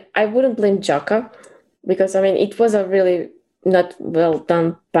goal. I wouldn't blame Xhaka, because it was a really not well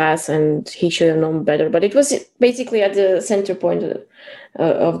done pass and he should have known better. But it was basically at the center point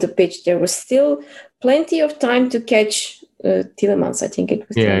of the pitch. There was still plenty of time to catch Tielemans. I think it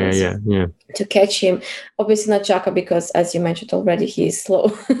was yeah. To catch him. Obviously not Xhaka, because as you mentioned already, he is slow.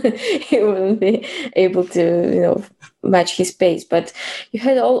 He wouldn't be able to, match his pace. But you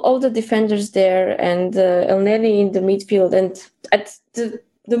had all the defenders there, and Elneny in the midfield, and at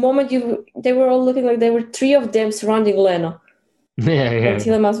the moment they were all looking like there were 3 of them surrounding Leno. Yeah. And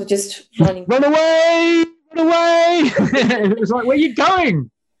Tielemans was just running. Run away! It was like, where are you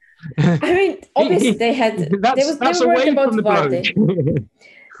going? Obviously they were worried about Vardy.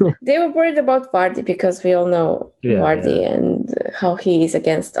 They were worried about Vardy, because we all know Vardy and how he is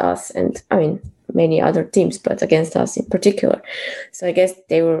against us, and many other teams, but against us in particular. So I guess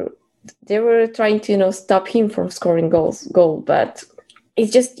they were trying to stop him from scoring goal, but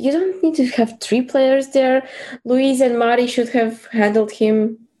it's just, you don't need to have 3 players there. Luiz and Mari should have handled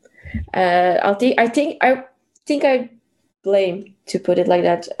him. I think I blame, to put it like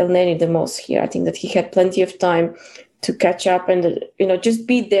that, Elneny the most here. I think that he had plenty of time to catch up and just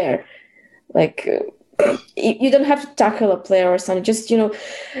be there. Like you don't have to tackle a player or something. Just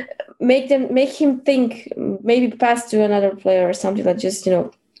make him think. Maybe pass to another player or something. Like just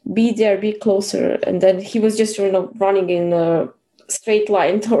be there, be closer. And then he was just running in a straight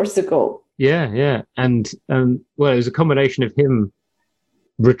line towards the goal. Yeah, and well, it was a combination of him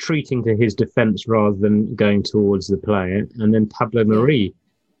retreating to his defence rather than going towards the player, and then Pablo Mari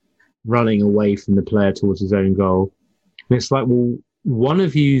running away from the player towards his own goal. And it's like, well, one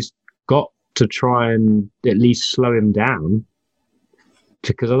of you's got to try and at least slow him down,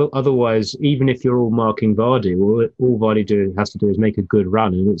 because otherwise, even if you're all marking Vardy, all Vardy has to do is make a good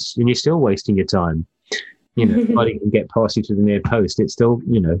run, and you're still wasting your time. Vardy can get past you to the near post. It's still,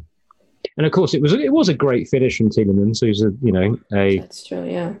 And of course, it was a great finish from Tielemans. Who's That's true.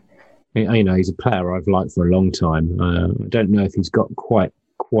 Yeah. He's a player I've liked for a long time. I don't know if he's got quite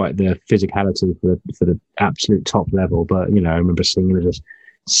the physicality for the absolute top level, but I remember seeing him as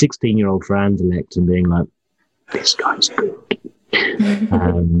a 16-year-old for Anderlecht and being like, this guy's good.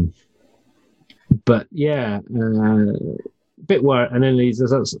 But yeah, bit worried. And then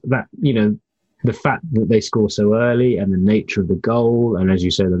that the fact that they score so early and the nature of the goal, and as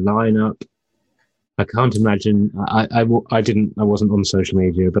you say, the lineup. I can't imagine. I wasn't on social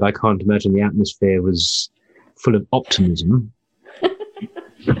media, but I can't imagine the atmosphere was full of optimism.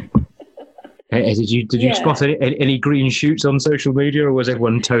 Did you spot any green shoots on social media, or was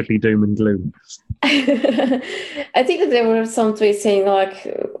everyone totally doom and gloom? I think that there were some tweets saying like,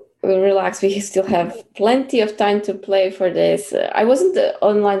 relax, we still have plenty of time to play for this. I wasn't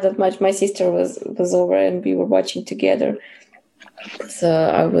online that much. My sister was over and we were watching together. So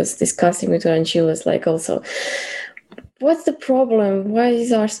I was discussing with her and she was like also, what's the problem? Why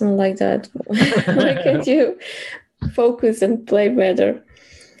is Arsenal like that? Why can't you focus and play better?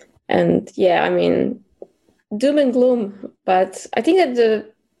 And yeah, I mean, doom and gloom. But I think that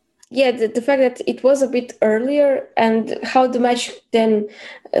the fact that it was a bit earlier and how the match then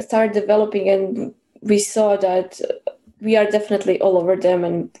started developing, and we saw that we are definitely all over them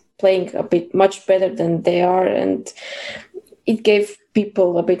and playing a bit much better than they are, and it gave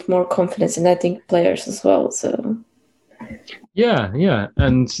people a bit more confidence, and I think players as well. So yeah,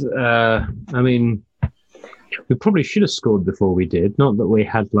 and I mean, we probably should have scored before we did. Not that we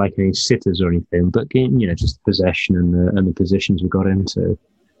had like any sitters or anything, but just the possession and the positions we got into.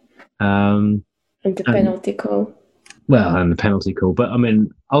 And the penalty call. Well, and the penalty call. But I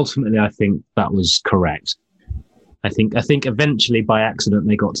mean, ultimately, I think that was correct. I think eventually, by accident,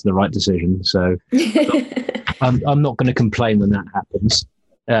 they got to the right decision. So I'm not going to complain when that happens.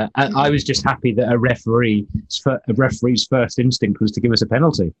 I was just happy that a referee's first instinct was to give us a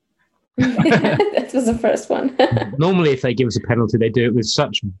penalty. That was the first one. Normally, if they give us a penalty, they do it with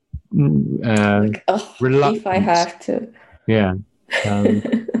such reluctance. If I have to. Yeah.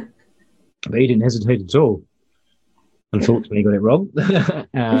 But he didn't hesitate at all. Unfortunately, he got it wrong.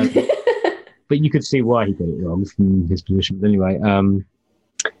 But you could see why he got it wrong from his position. But anyway,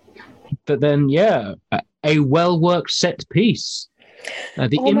 but then, a well-worked set piece.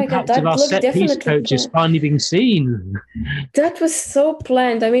 The impact of our set piece coach is finally being seen. That was so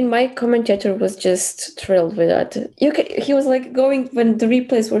planned. I mean, my commentator was just thrilled with that. He was like going, when the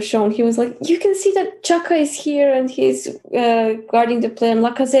replays were shown, he was like, you can see that Xhaka is here and he's guarding the play, and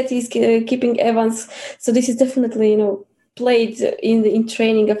Lacazette is keeping Evans. So this is definitely, played in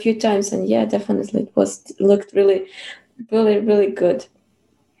training a few times, and yeah, definitely it looked really, really, really good.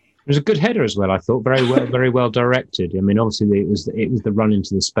 It was a good header as well, I thought. Very well directed. I mean, obviously it was the run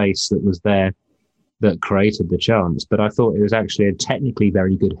into the space that was there that created the chance. But I thought it was actually a technically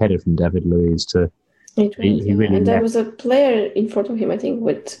very good header from David Luiz and there was a player in front of him, I think,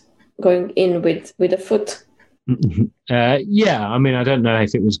 going in with a foot. Yeah, I mean, I don't know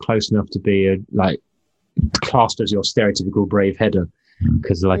if it was close enough to be classed as your stereotypical brave header,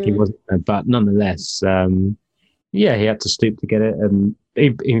 because it wasn't. But nonetheless, he had to stoop to get it, and he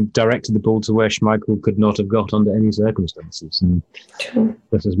directed the ball to where Schmeichel could not have got under any circumstances, and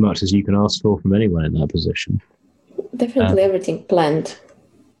that's as much as you can ask for from anyone in that position. Definitely everything planned.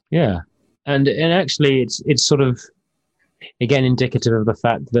 Yeah, and actually, it's sort of again indicative of the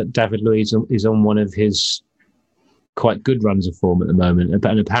fact that David Luiz is on one of his quite good runs of form at the moment,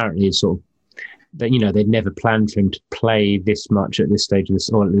 and apparently it's sort of that they'd never planned for him to play this much at this stage of this,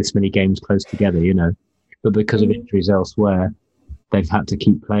 or this many games close together, but because of injuries elsewhere, they've had to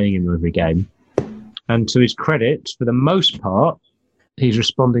keep playing him every game. And to his credit, for the most part, he's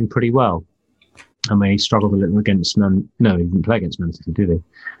responding pretty well. I mean, he struggled a little against No, he didn't play against Man City, did he?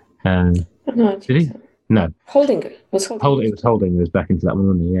 No, did he? So. No. Holding. It was Holding. He was back into that one,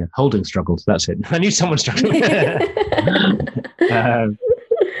 wasn't he? Yeah. Holding struggled. That's it. I knew someone struggled.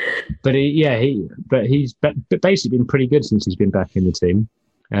 But he's basically been pretty good since he's been back in the team.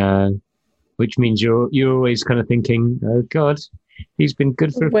 Which means you're always kind of thinking, oh God, he's been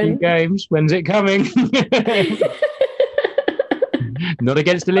good for a few games. When's it coming? Not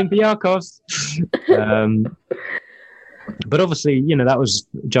against Olympiacos. But obviously, that was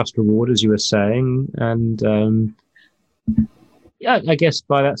just reward, as you were saying. And I guess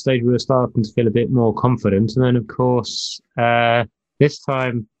by that stage, we were starting to feel a bit more confident. And then, of course, this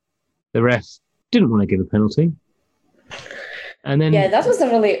time, the ref didn't want to give a penalty. And then, that was a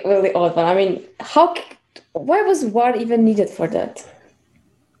really, really odd one. I mean, why was VAR even needed for that?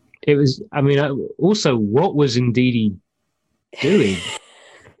 It was, I mean, also, what was Ndidi doing?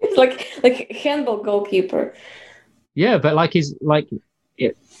 like handball goalkeeper. Yeah, but I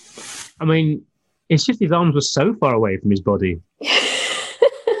mean, it's just his arms were so far away from his body.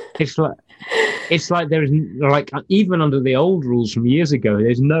 It's like there is like even under the old rules from years ago,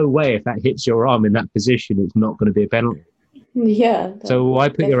 there's no way if that hits your arm in that position, it's not going to be a penalty. Yeah. So why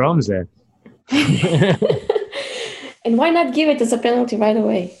put your arms there? And why not give it as a penalty right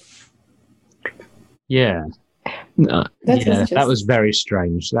away? Yeah. That was very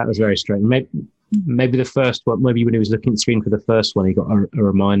strange. That was very strange. Maybe the first one, maybe when he was looking at the screen for the first one, he got a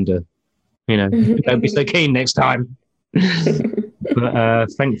reminder. Don't be so keen next time.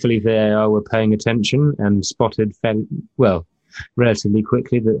 But thankfully, they were paying attention and spotted relatively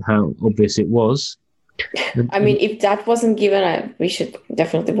quickly how obvious it was. I mean, if that wasn't given, we should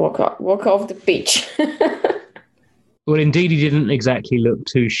definitely walk off the pitch. Well, indeed, he didn't exactly look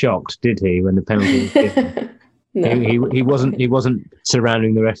too shocked, did he, when the penalty was given? No. He wasn't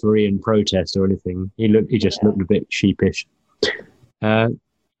surrounding the referee in protest or anything. He just looked a bit sheepish.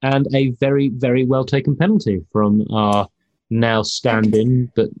 And a very, very well taken penalty from our now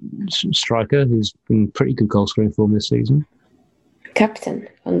stand-in but striker, who's been pretty good goal scoring form this season. Captain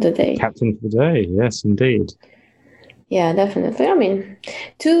on the day. Captain for the day, yes, indeed. Yeah, definitely. I mean,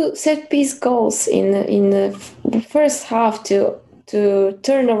 2 set-piece goals in the first half to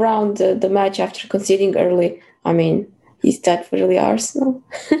turn around the match after conceding early. I mean, is that really Arsenal?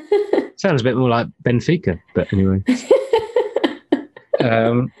 Sounds a bit more like Benfica, but anyway.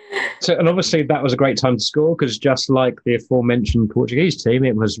 And obviously that was a great time to score because just like the aforementioned Portuguese team,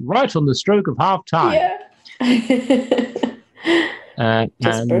 it was right on the stroke of half time. Yeah.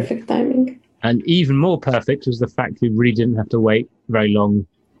 Just perfect timing. And even more perfect was the fact we really didn't have to wait very long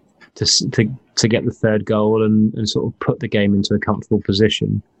to get the third goal and sort of put the game into a comfortable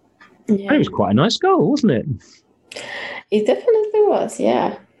position. Yeah. And it was quite a nice goal, wasn't it? It definitely was,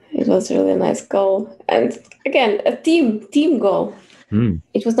 yeah. It was really a nice goal. And again, a team goal.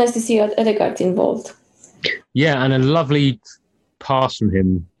 It was nice to see Odegaard involved. Yeah, and a lovely pass from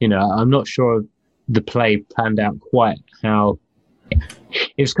him. I'm not sure the play planned out quite how...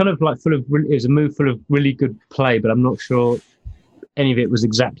 It was kind of like it was a move full of really good play, but I'm not sure any of it was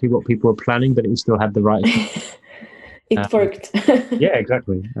exactly what people were planning, but it still had the right... It worked. Yeah,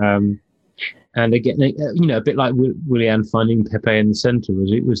 exactly. And again, a bit like Willian finding Pepe in the centre.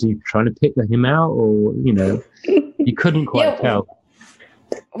 Was he trying to pick him out, or you couldn't quite tell.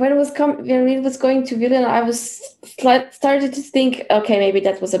 When it was going to Willian, I was started to think, okay, maybe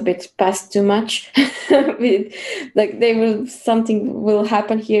that was a bit past too much. Something will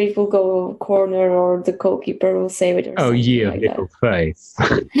happen here. It will go corner, or the goalkeeper will save it. Oh, yeah, little faith.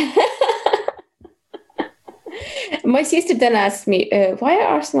 My sister then asked me, why are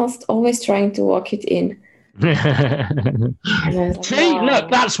Arsenal always trying to walk it in? See, look,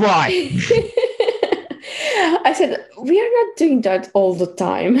 that's why. I said, we are not doing that all the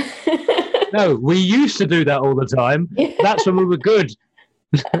time. No, we used to do that all the time. That's when we were good.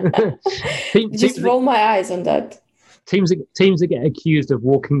 Just roll my eyes on that. Teams that get accused of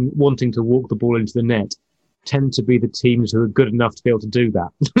wanting to walk the ball into the net tend to be the teams who are good enough to be able to do that.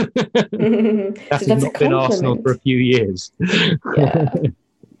 That's not been Arsenal for a few years. Yeah.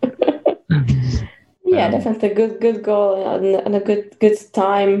 Yeah, definitely good goal and a good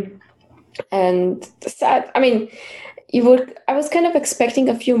time. And sad. I mean, I was kind of expecting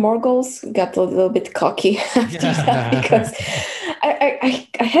a few more goals. Got a little bit cocky after that because I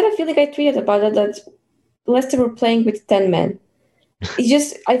had a feeling I tweeted about it that Leicester were playing with 10 men.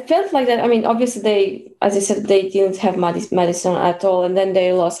 I felt like that. I mean, obviously as I said, they didn't have Maddison at all, and then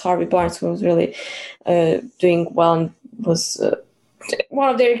they lost Harvey Barnes, who was really doing well and was one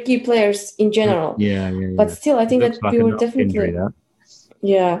of their key players in general. Yeah. But still, I think that we were definitely.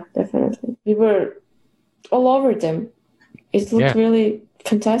 Yeah, definitely. We were all over them. It looked really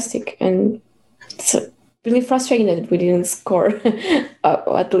fantastic, and it's really frustrating that we didn't score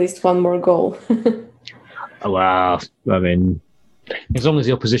at least one more goal. Wow. I mean, as long as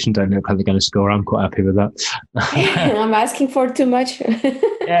the opposition don't look like they're going to score, I'm quite happy with that. I'm asking for too much.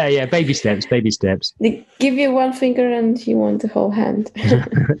 Yeah, baby steps. They give you one finger and you want the whole hand.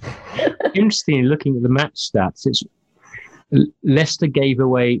 Interesting, looking at the match stats, Leicester gave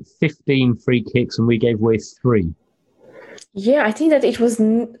away 15 free kicks and we gave away 3. Yeah, I think that it was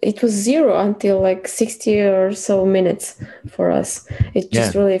 0 until like 60 or so minutes for us. It's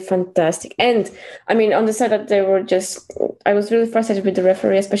just really fantastic. And I mean, on the side that I was really frustrated with the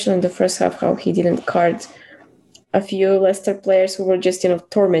referee, especially in the first half, how he didn't card a few Leicester players who were just,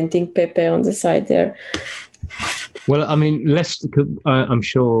 tormenting Pepe on the side there. Well, I mean, Leicester, I'm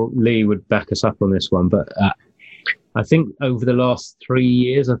sure Lee would back us up on this one, but I think over the last 3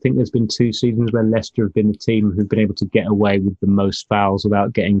 years, I think there's been 2 seasons where Leicester have been the team who've been able to get away with the most fouls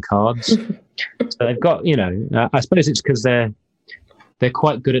without getting cards. So they've got, I suppose it's because they're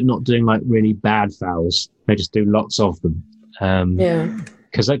quite good at not doing like really bad fouls. They just do lots of them.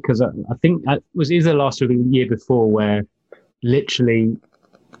 Because I think it was either last or the year before where literally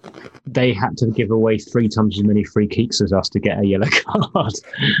they had to give away 3 times as many free kicks as us to get a yellow card.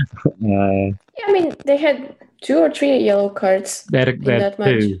 I mean, they had 2 or 3 yellow cards in that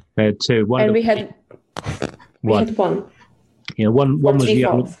match. They had 2. And we had one. Yeah, one was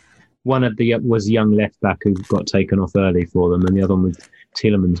young. One was young left back who got taken off early for them, and the other one was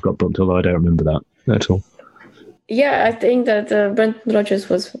Tielemans got booked. Although I don't remember that at all. Yeah, I think that Brendan Rodgers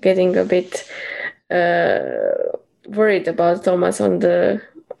was getting a bit worried about Thomas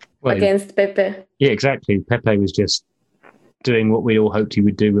against Pepe. Yeah, exactly. Pepe was just doing what we all hoped he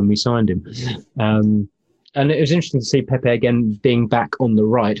would do when we signed him. And it was interesting to see Pepe again being back on the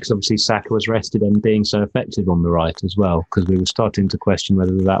right, because obviously Saka was rested and being so effective on the right as well, because we were starting to question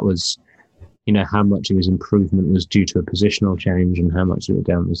whether that was, how much of his improvement was due to a positional change and how much of it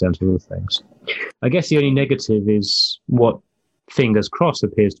was down to other things. I guess the only negative is what, fingers crossed,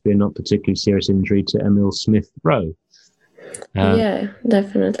 appears to be a not particularly serious injury to Emil Smith-Rowe. Yeah,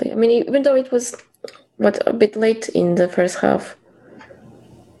 definitely. I mean, even though it was a bit late in the first half.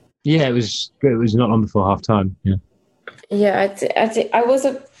 Yeah, it was not long before half time. Yeah. Yeah,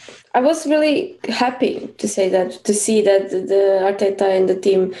 I was really happy to see that the Arteta and the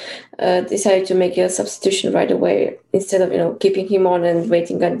team decided to make a substitution right away instead of keeping him on and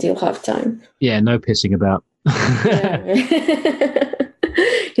waiting until half time. Yeah, no pissing about.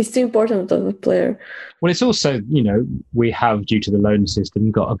 He's too important of a player. Well, it's also, we have, due to the loan system,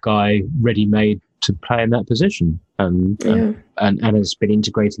 got a guy ready-made to play in that position and has been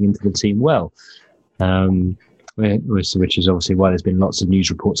integrating into the team well. Which is obviously why there's been lots of news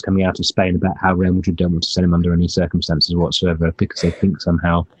reports coming out of Spain about how Real Madrid don't want to sell him under any circumstances whatsoever, because they think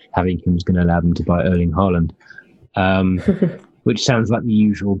somehow having him is going to allow them to buy Erling Haaland. Which sounds like the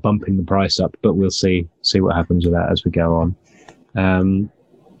usual bumping the price up, but we'll see what happens with that as we go on.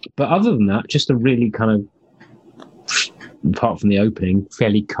 But other than that, just a really kind of, apart from the opening,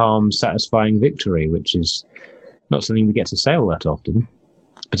 fairly calm, satisfying victory, which is not something we get to say all that often,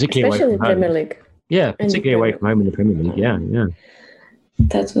 particularly especially away from home. Premier League. Yeah, particularly away from home in the Premier League. Yeah.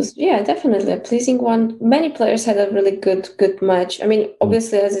 That was, definitely a pleasing one. Many players had a really good match. I mean,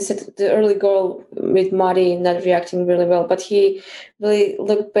 obviously, as I said, the early goal with Mari not reacting really well, but he really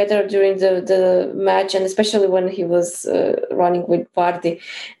looked better during the match, and especially when he was running with Vardy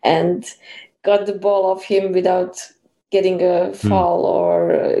and got the ball off him without getting a foul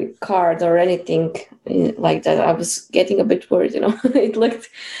or a card or anything like that. I was getting a bit worried, It looked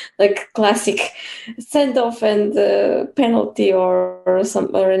like classic send-off and penalty or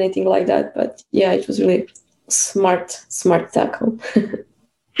anything like that. But yeah, it was really smart tackle.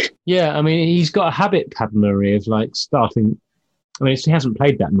 Yeah, I mean, he's got a habit, Pablo Mari, of like starting. I mean, he hasn't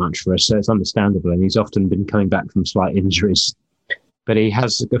played that much for us, so it's understandable, and he's often been coming back from slight injuries. But he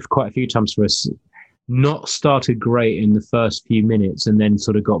has quite a few times for us not started great in the first few minutes and then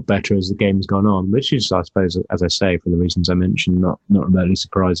sort of got better as the game's gone on, which is, I suppose, as I say, for the reasons I mentioned, not remotely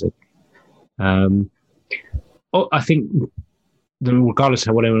surprising. I think, regardless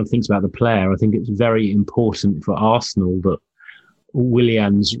of what anyone thinks about the player, I think it's very important for Arsenal that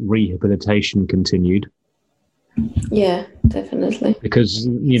Willian's rehabilitation continued. Yeah, definitely. Because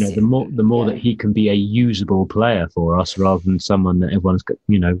the more that he can be a usable player for us, rather than someone that everyone's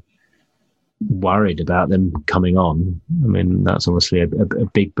worried about them coming on. I mean, that's obviously a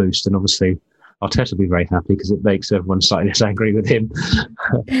big boost, and obviously Arteta will be very happy because it makes everyone slightly less angry with him.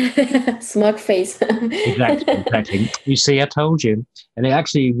 Smug face. Exactly. You see, I told you. And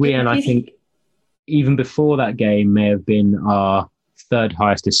Willian, I think, even before that game, may have been our 3rd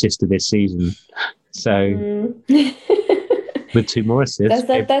highest assist of this season. So, with 2 more assists. Does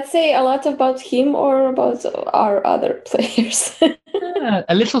that say a lot about him or about our other players?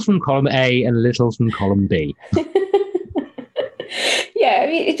 A little from column A and a little from column B. Yeah, I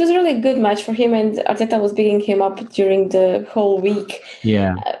mean, it was really a good match for him, and Arteta was bigging him up during the whole week.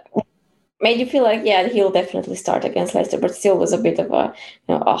 Yeah. Made you feel like, he'll definitely start against Leicester, but still was a bit of a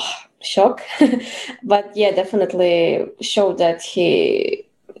shock. But yeah, definitely showed that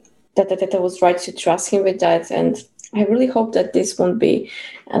Arteta was right to trust him with that, and I really hope that this won't be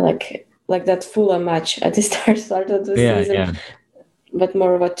like that Fulham match at the start of the season, but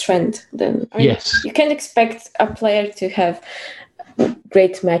more of a trend than. Yes, you can expect a player to have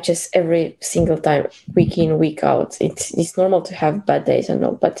great matches every single time, week in, week out. It's normal to have bad days, I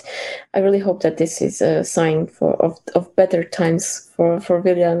know, but I really hope that this is a sign of better times for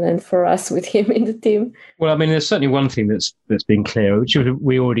Willian and for us with him in the team. Well, I mean, there's certainly one thing that's been clear, which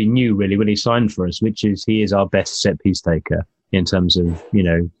we already knew really when he signed for us, which is he is our best set piece taker in terms of,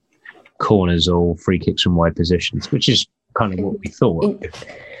 corners or free kicks from wide positions, which is kind of what we thought.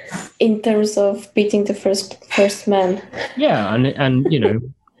 In terms of beating the first man. Yeah,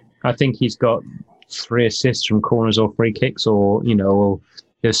 and I think he's got 3 assists from corners or free kicks, or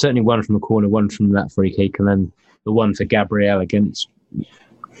there's certainly one from a corner, one from that free kick, and then the one for Gabriel against,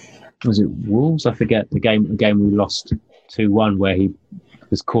 was it Wolves? I forget the game we lost 2-1 where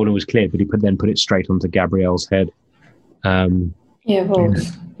his corner was cleared, but he then put it straight onto Gabriel's head.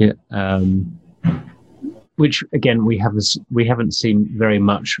 Wolves. Yeah. Which again we haven't seen very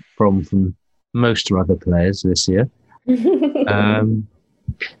much from most other players this year.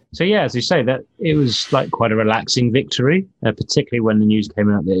 So yeah, as you say, that it was like quite a relaxing victory, particularly when the news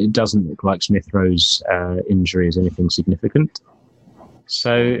came out that it doesn't look like Smith Rowe's injury is anything significant.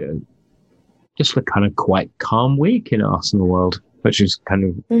 So just a kind of quite calm week in Arsenal world, which is kind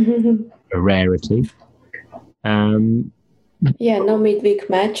of a rarity. No midweek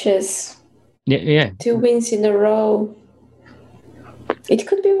matches. Yeah. 2 wins in a row. It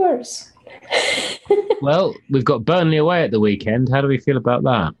could be worse. Well, we've got Burnley away at the weekend. How do we feel about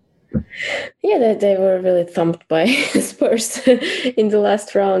that? Yeah, they were really thumped by Spurs in the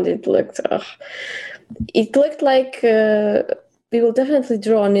last round. It looked like we will definitely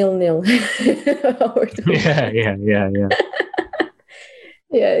draw 0-0. Yeah.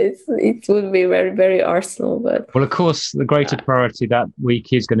 Yeah, it would be very, very Arsenal. But well, of course, the greater priority that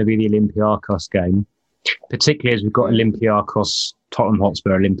week is going to be the Olympiacos game, particularly as we've got Tottenham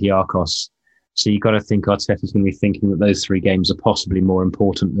Hotspur, Olympiacos. So you've got to think Arteta's going to be thinking that those 3 games are possibly more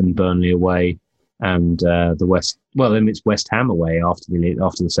important than Burnley away and then it's West Ham away after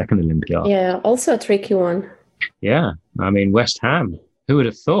the second Olympiacos. Yeah, also a tricky one. Yeah, I mean, West Ham. Who would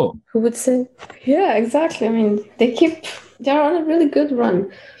have thought? Who would say? Yeah, exactly. I mean, they're on a really good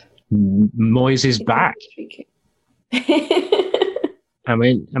run. Moyes is back. I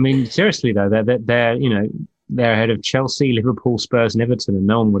mean, seriously though, they're ahead of Chelsea, Liverpool, Spurs, and Everton, and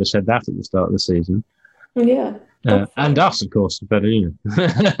no one would have said that at the start of the season. Yeah, and us, of course. But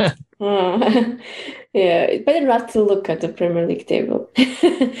yeah, it's better not to look at the Premier League table.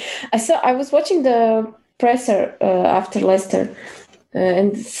 I was watching the presser after Leicester.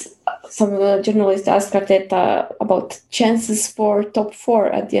 And some journalists asked Arteta about chances for top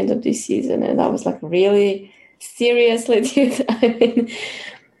 4 at the end of this season. And I was like, really? Seriously, dude? I mean,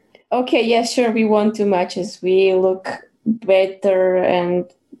 okay, yeah, sure, we won 2 matches. We look better and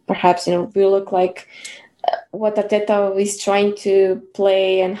perhaps, we look like what Arteta is trying to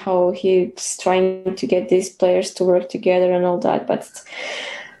play and how he's trying to get these players to work together and all that. But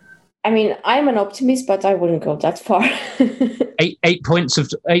I mean, I'm an optimist, but I wouldn't go that far. 8 points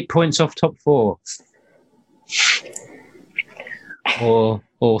off top 4, or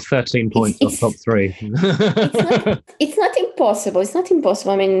 13 points off top 3. It's not impossible. It's not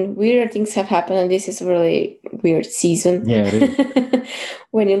impossible. I mean, weird things have happened, and this is a really weird season. Yeah, it is.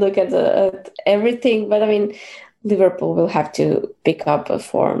 When you look at everything, but I mean, Liverpool will have to pick up a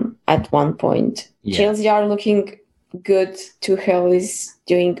form at one point. Yeah. Chelsea are looking good. Tuchel is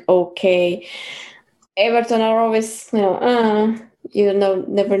doing okay. Everton are always, never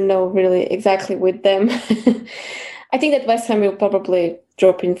know really exactly with them. I think that West Ham will probably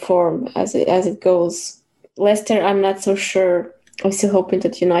drop in form as it goes. Leicester, I'm not so sure. I'm still hoping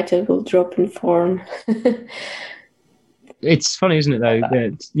that United will drop in form. It's funny, isn't it, though,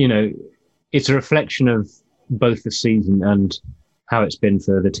 that, it's a reflection of both the season and how it's been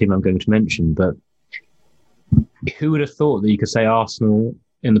for the team I'm going to mention. But who would have thought that you could say Arsenal,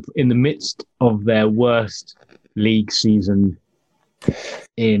 in the midst of their worst league season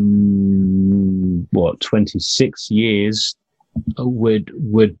in 26 years,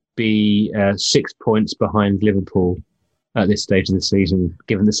 would be 6 points behind Liverpool at this stage of the season,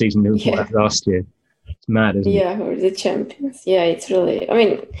 given the season Liverpool had last year? It's mad, isn't it? Yeah, we're the champions. Yeah, it's really, I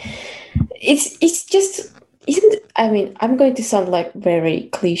mean, it's just, I'm going to sound like very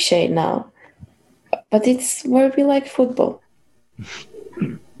cliche now, but it's where we like football.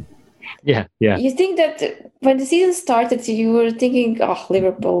 Yeah. You think that when the season started, you were thinking,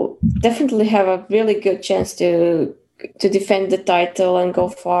 Liverpool definitely have a really good chance to defend the title and go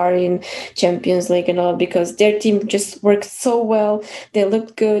far in Champions League and all, because their team just worked so well. They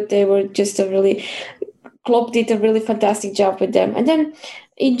looked good. They were just Klopp did a really fantastic job with them. And then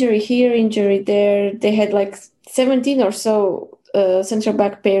injury here, injury there. They had like 17 or so central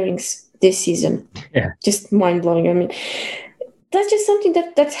back pairings this season. Yeah. Just mind blowing. I mean, that's just something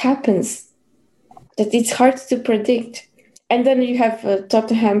that happens. That it's hard to predict. And then you have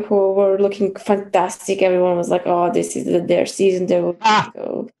Tottenham, who were looking fantastic. Everyone was like, "Oh, this is their season. They will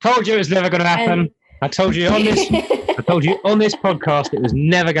go." Told you it was never going to happen. I told you on this. I told you on this podcast it was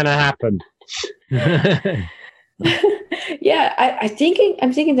never going to happen. Yeah, I'm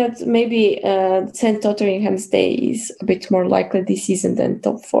thinking that maybe St. Tottenham's Day is a bit more likely this season than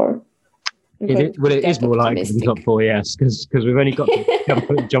top 4. It is more likely than top 4, yes, because we've only got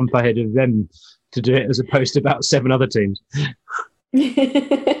to jump ahead of them to do it, as opposed to about 7 other teams.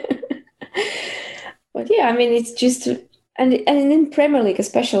 But yeah, I mean, it's just and in Premier League,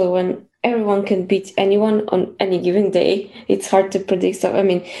 especially when everyone can beat anyone on any given day, it's hard to predict stuff. I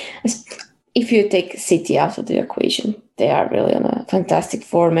mean, if you take City out of the equation, they are really on a fantastic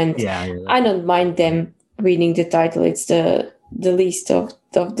form, and I don't mind them winning the title. It's the least of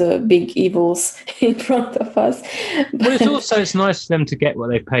the big evils in front of us. But it's nice for them to get what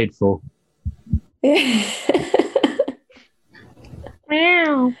they've paid for.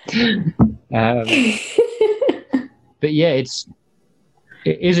 Meow. But yeah, it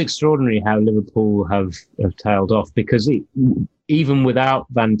is extraordinary how Liverpool have tailed off, because even without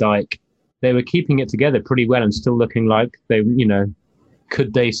Van Dijk, they were keeping it together pretty well and still looking like they,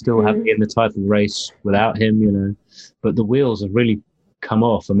 could they still have in the title race without him, But the wheels have really come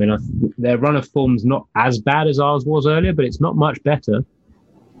off. I mean, their run of form's not as bad as ours was earlier, but it's not much better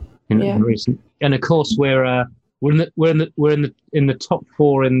in recent. And of course, we're in the top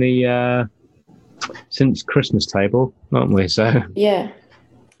 4 in the since Christmas table, aren't we? So yeah,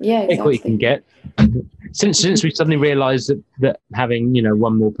 exactly. Take what you can get. Since we suddenly realised that having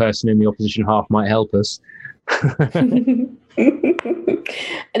one more person in the opposition half might help us.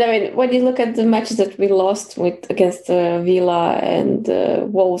 And I mean, when you look at the matches that we lost against Villa and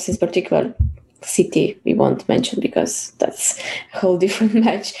Wolves in particular, City we won't mention because that's a whole different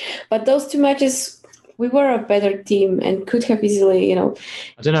match. But those 2 matches, we were a better team and could have easily, I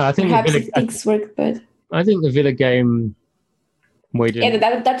don't know. I think perhaps things worked, but I think the Villa game. Yeah,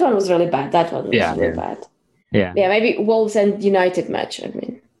 that one was really bad. That one was really bad. Yeah, maybe Wolves and United match. I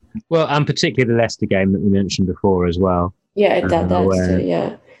mean, well, and particularly the Leicester game that we mentioned before as well. Yeah, that's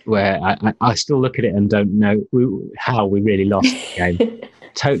where I still look at it and don't know how we really lost the game.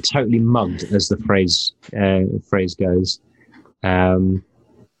 Totally mugged, as the phrase goes. And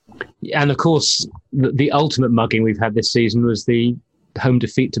of course, the ultimate mugging we've had this season was the home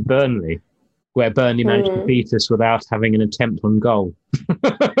defeat to Burnley, where Burnley managed to beat us without having an attempt on goal.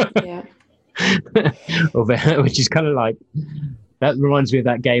 Yeah. Which is kind of like, that reminds me of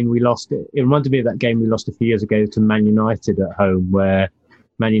that game we lost. It reminded me of that game we lost a few years ago to Man United at home, where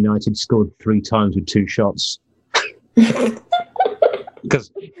Man United scored 3 times with 2 shots.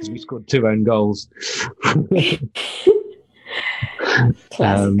 Because we scored 2 own goals.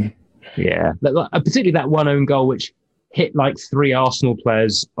 Classic. Particularly that one own goal, which hit like 3 Arsenal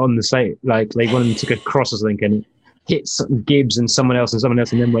players on the same, like they wanted to take a cross, I think, and it hit Gibbs and someone else, and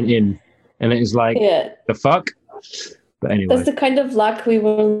then went in, and it was like, the fuck. But anyway, that's the kind of luck we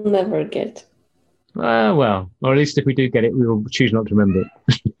will never get. Well, or at least if we do get it, we will choose not to remember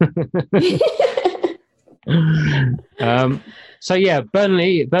it. So yeah,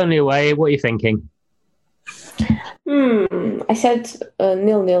 Burnley away. What are you thinking? I said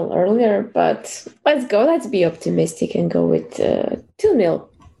 0-0 earlier, but let's go. Let's be optimistic and go with 2-0.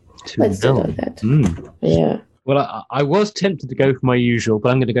 Let's do that. Yeah. Well, I was tempted to go for my usual, but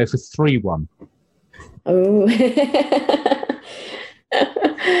I'm going to go for 3-1. Oh.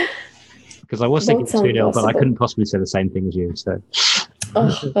 Because I was thinking 2-0, but I couldn't possibly say the same thing as you. So.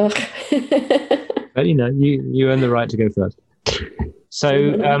 But you earn the right to go first.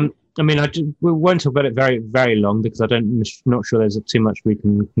 So. I mean, we won't talk about it very, very long, because I'm not sure there's too much we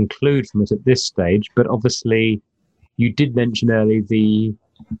can conclude from it at this stage. But obviously, you did mention earlier the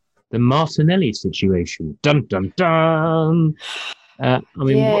Martinelli situation. Dun dun dun.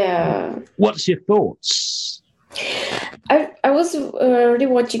 What's your thoughts? I was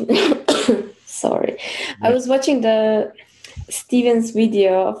rewatching. Sorry, I was watching the Stevens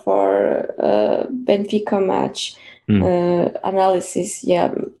video for Benfica match. Analysis. Yeah,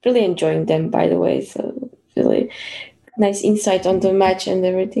 I'm really enjoying them, by the way. So really nice insight on the match and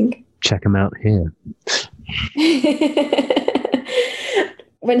everything. Check them out here.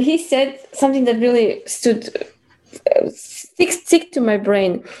 When he said something that really stick to my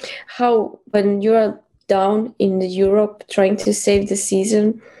brain, how when you are down in Europe trying to save the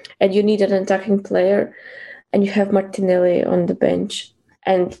season and you need an attacking player and you have Martinelli on the bench,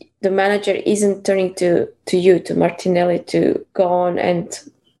 and the manager isn't turning to you, to Martinelli, to go on and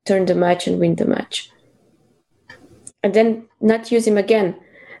turn the match and win the match. And then not use him again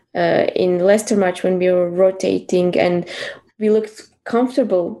in Leicester match when we were rotating and we looked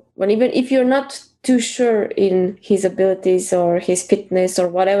comfortable. When even if you're not too sure in his abilities or his fitness or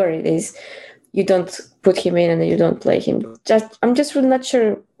whatever it is, you don't put him in and you don't play him. I'm just really not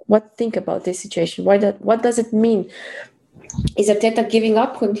sure what to think about this situation. What does it mean? Is Arteta giving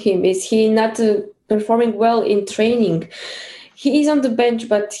up on him? Is he not performing well in training? He is on the bench,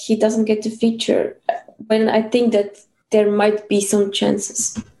 but he doesn't get to feature. When I think that there might be some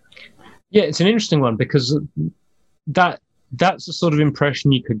chances. Yeah, it's an interesting one because that's the sort of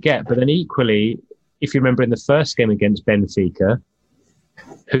impression you could get. But then equally, if you remember in the first game against Benfica,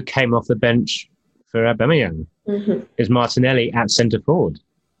 who came off the bench for Aubameyang is Martinelli at centre forward.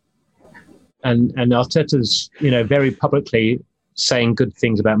 And Arteta's, very publicly saying good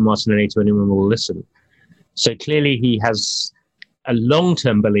things about Martinelli to anyone who will listen. So clearly he has a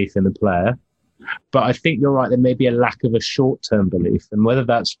long-term belief in the player, but I think you're right, there may be a lack of a short-term belief. And whether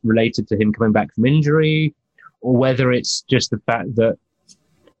that's related to him coming back from injury or whether it's just the fact that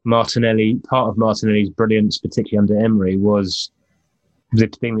part of Martinelli's brilliance, particularly under Emery, was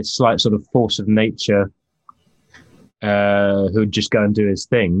being this slight sort of force of nature who would just go and do his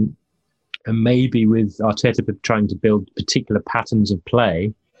thing. And maybe with Arteta trying to build particular patterns of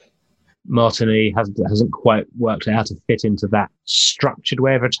play, Martinelli hasn't quite worked out how to fit into that structured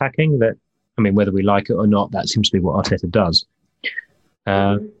way of attacking. That, I mean, whether we like it or not, that seems to be what Arteta does.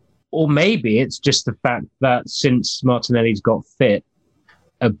 Or maybe it's just the fact that since Martinelli's got fit,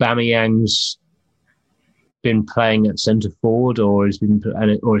 Aubameyang's been playing at centre forward or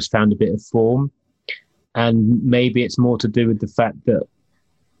has found a bit of form, and maybe it's more to do with the fact that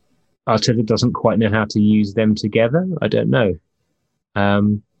Arteta doesn't quite know how to use them together. I don't know.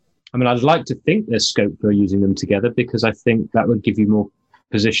 I'd like to think there's scope for using them together because I think that would give you more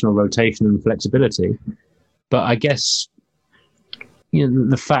positional rotation and flexibility. But I guess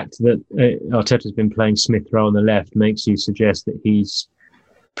the fact that Arteta's been playing Smith Rowe on the left makes you suggest that he's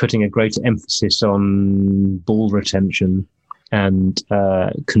putting a greater emphasis on ball retention and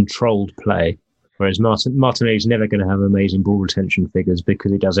controlled play. Whereas Martinelli's never going to have amazing ball retention figures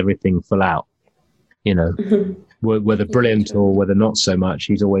because he does everything full out. Whether brilliant or whether not so much,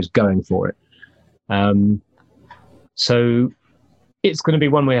 he's always going for it. So it's going to be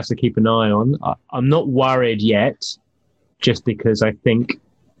one we have to keep an eye on. I'm not worried yet, just because I think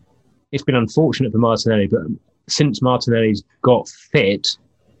it's been unfortunate for Martinelli, but since Martinelli's got fit,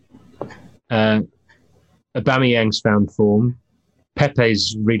 Aubameyang's found form,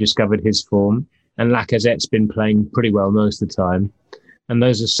 Pepe's rediscovered his form, and Lacazette's been playing pretty well most of the time. And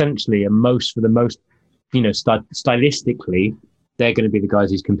those essentially are stylistically, they're going to be the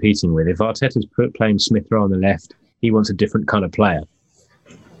guys he's competing with. If Arteta's playing Smith Rowe on the left, he wants a different kind of player.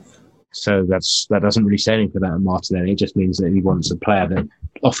 So that doesn't really say anything about Martinelli. It just means that he wants a player that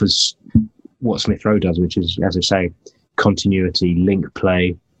offers what Smith Rowe does, which is, as I say, continuity, link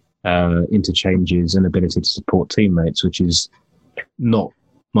play, interchanges, and ability to support teammates, which is not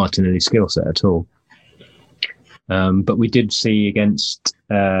Martinelli's skill set at all. But we did see against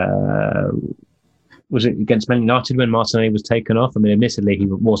was it against Man United when Martinelli was taken off? I mean, admittedly, he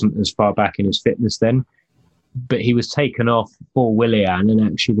wasn't as far back in his fitness then, but he was taken off for Willian, and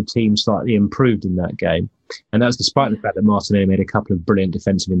actually the team slightly improved in that game. And that's despite the fact that Martinelli made a couple of brilliant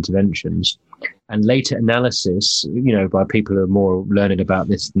defensive interventions. And later analysis, by people who are more learned about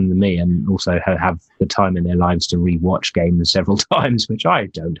this than me, and also have the time in their lives to re-watch games several times, which I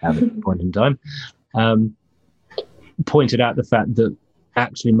don't have at the point in time, pointed out the fact that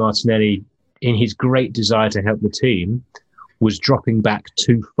actually Martinelli, in his great desire to help the team, was dropping back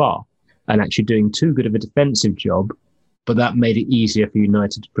too far and actually doing too good of a defensive job. But that made it easier for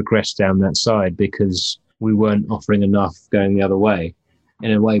United to progress down that side because we weren't offering enough going the other way.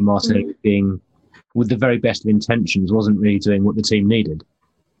 In a way, Martinelli, being with the very best of intentions, wasn't really doing what the team needed.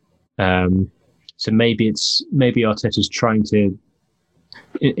 So maybe Arteta's trying to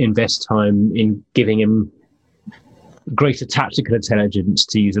invest time in giving him greater tactical intelligence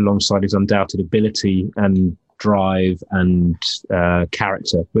to use alongside his undoubted ability and drive and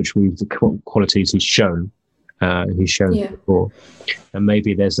character, which the qualities he's shown before. And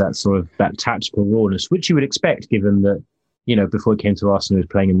maybe there's that tactical rawness, which you would expect, given that before he came to Arsenal, he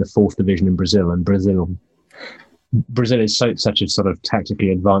was playing in the 4th division in Brazil, and Brazil is such a sort of tactically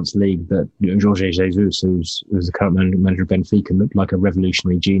advanced league that Jorge Jesus, who's the current manager of Benfica, looked like a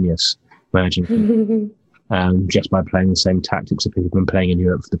revolutionary genius managing just by playing the same tactics that people have been playing in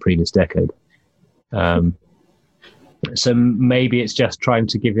Europe for the previous decade. So maybe it's just trying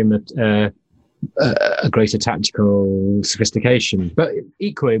to give him a greater tactical sophistication. But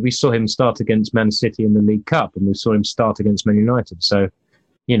equally, we saw him start against Man City in the League Cup, and we saw him start against Man United. So,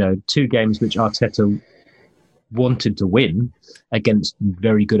 2 games which Arteta wanted to win against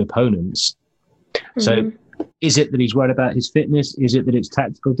very good opponents. So is it that he's worried about his fitness? Is it that it's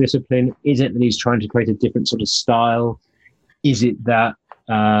tactical discipline? Is it that he's trying to create a different sort of style? Is it that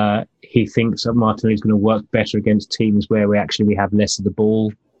he thinks that Martinelli's going to work better against teams where we have less of the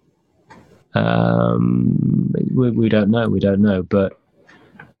ball? We don't know, but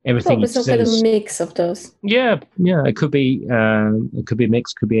everything some kind of mix of those. Yeah, it could be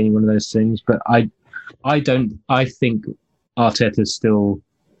mixed, could be any one of those things. But I think Arteta still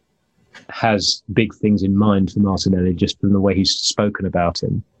has big things in mind for Martinelli, just from the way he's spoken about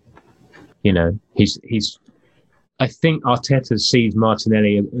him. I think Arteta sees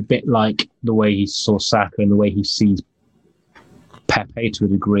Martinelli a bit like the way he saw Saka and the way he sees Pepe to a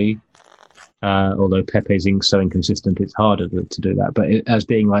degree. Although Pepe's so inconsistent, it's harder to do that. But as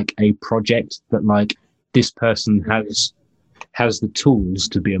being like a project that, like, this person has the tools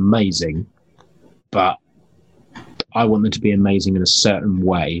to be amazing, but I want them to be amazing in a certain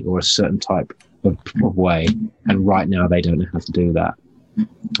way or a certain type of way. And right now they don't know how to do that.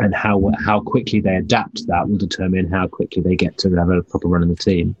 And how quickly they adapt that will determine how quickly they get to have a proper run in the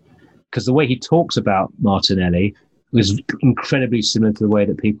team. Because the way he talks about Martinelli was incredibly similar to the way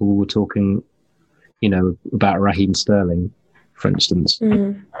that people were talking, about Raheem Sterling, for instance.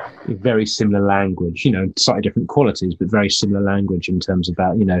 Very similar language, slightly different qualities, but very similar language in terms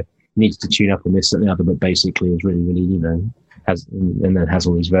about, needs to tune up on this and the other, but basically is really, really, has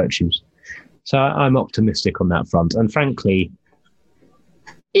all these virtues. So I'm optimistic on that front. And frankly,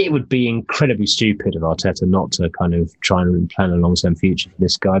 it would be incredibly stupid of Arteta not to kind of try and plan a long-term future for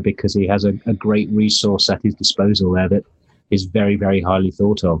this guy, because he has a great resource at his disposal there that is very, very highly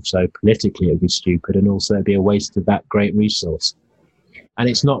thought of. So politically, it would be stupid, and also it'd be a waste of that great resource. And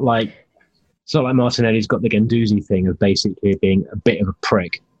it's not like Martinelli's got the Guendouzi thing of basically being a bit of a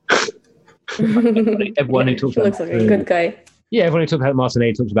prick. Everyone who talks looks like a good guy. Yeah, everyone who talks about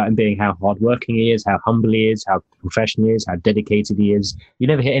Martinelli talks about him being how hardworking he is, how humble he is, how professional he is, how dedicated he is. You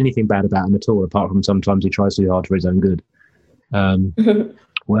never hear anything bad about him at all, apart from sometimes he tries too hard for his own good.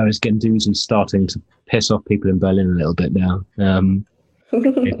 Whereas Guendouzi's starting to piss off people in Berlin a little bit now.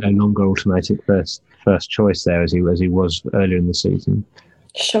 He's no longer automatic first choice there as he was earlier in the season.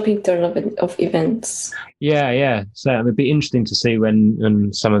 Shocking turn of events. Yeah. So it'd be interesting to see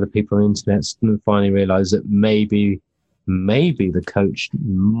when some of the people on the internet finally realise that maybe the coach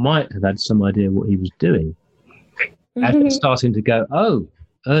might have had some idea what he was doing. As they're starting to go,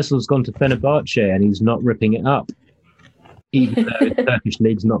 Ozil's gone to Fenerbahce and he's not ripping it up, even though the Turkish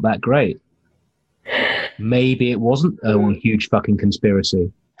league's not that great. Maybe it wasn't a huge fucking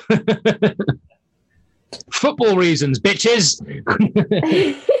conspiracy. Football reasons, bitches.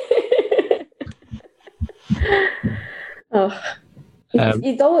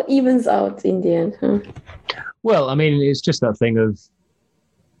 It all evens out in the end, huh? Well, I mean, it's just that thing of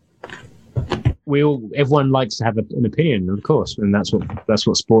everyone likes to have an opinion, of course, and that's what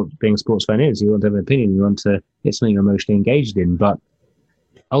being a sports fan is. You want to have an opinion, you want to get something you're emotionally engaged in, but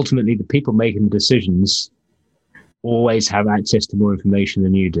ultimately the people making the decisions always have access to more information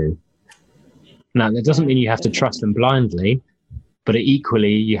than you do. Now, that doesn't mean you have to trust them blindly, but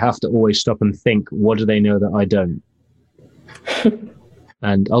equally you have to always stop and think, what do they know that I don't?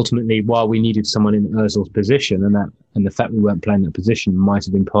 And ultimately, while we needed someone in Ozil's position, and the fact we weren't playing that position might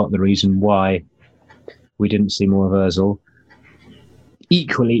have been part of the reason why we didn't see more of Ozil.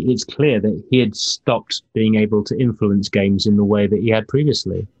 Equally, it's clear that he had stopped being able to influence games in the way that he had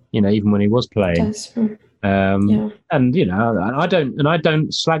previously. Even when he was playing. And I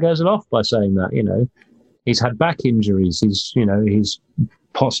don't slag Ozil off by saying that. He's had back injuries. He's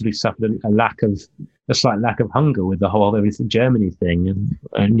possibly suffered a slight lack of hunger with the whole everything Germany thing,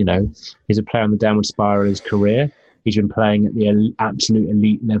 and he's a player on the downward spiral of his career. He's been playing at the absolute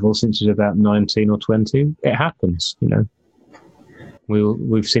elite level since he was about 19 or 20. It happens,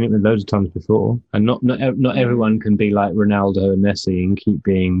 We've seen it loads of times before, and not everyone can be like Ronaldo and Messi and keep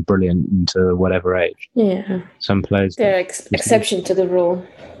being brilliant into whatever age. Yeah, some players they're exception to the rule.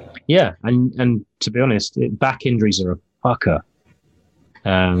 Yeah, and to be honest, back injuries are a fucker.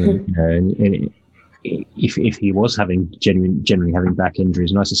 If he was generally having back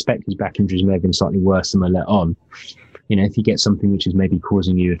injuries, and I suspect his back injuries may have been slightly worse than I let on. If you get something which is maybe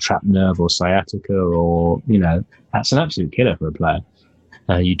causing you a trapped nerve or sciatica, or that's an absolute killer for a player.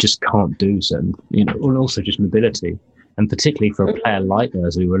 You just can't do certain, and also just mobility. And particularly for a player like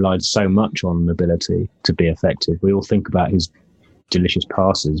us, who relied so much on mobility to be effective. We all think about his delicious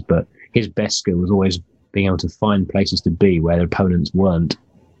passes, but his best skill was always being able to find places to be where their opponents weren't.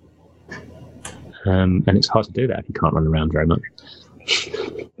 And it's hard to do that if you can't run around very much.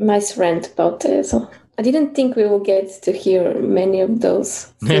 Nice rant about this. I didn't think we will get to hear many of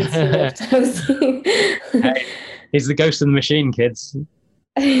those since you left. I was thinking... Hey, he's the ghost of the machine, kids.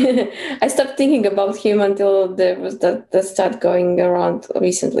 I stopped thinking about him until there was the start going around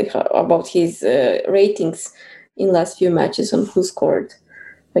recently about his ratings in last few matches on Who Scored,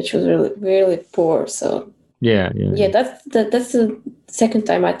 which was really, really poor. So yeah, that's the second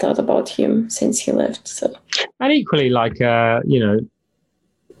time I thought about him since he left. So, and equally, like other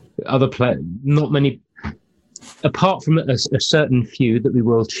players, not many, apart from a certain few that we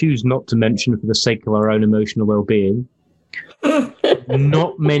will choose not to mention for the sake of our own emotional well-being.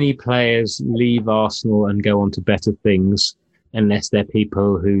 Not many players leave Arsenal and go on to better things unless they're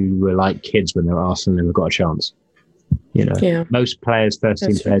people who were like kids when they were Arsenal and have got a chance. Most players,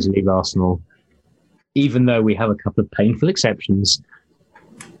 first-team players, leave Arsenal, even though we have a couple of painful exceptions,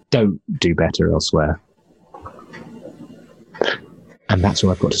 don't do better elsewhere. And that's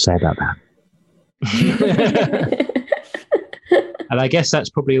all I've got to say about that. And I guess that's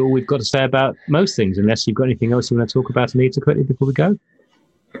probably all we've got to say about most things, unless you've got anything else you want to talk about, Anita, quickly before we go.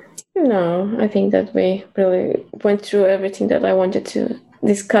 No, I think that we really went through everything that I wanted to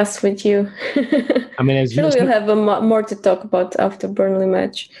discuss with you. I mean, we'll have more to talk about after Burnley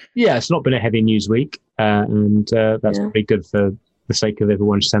match. Yeah, it's not been a heavy news week, and that's pretty good for the sake of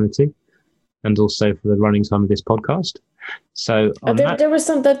everyone's sanity, and also for the running time of this podcast. So there was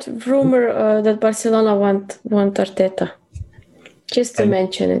that rumor that Barcelona want Arteta. Just to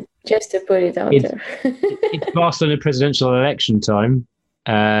mention it, just to put it out there. It's Barcelona presidential election time.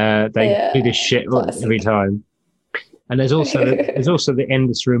 They do this shit every time. And there's also the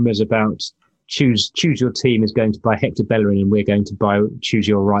endless rumours about choose your team is going to buy Hector Bellerin and we're going to choose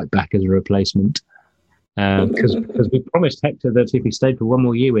your right back as a replacement. Because we promised Hector that if he stayed for one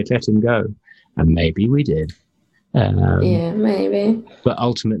more year, we'd let him go. And maybe we did. Maybe. But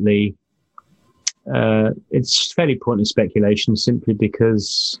ultimately... it's fairly pointless speculation simply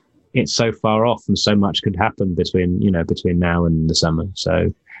because it's so far off and so much could happen between now and the summer.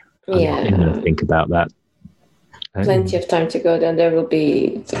 So I'm going to think about that. Plenty of time to go. Then there will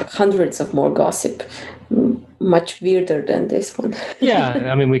be hundreds of more gossip, much weirder than this one.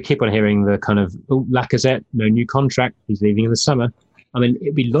 Yeah, I mean, we keep on hearing the kind of Lacazette, no new contract, he's leaving in the summer. I mean,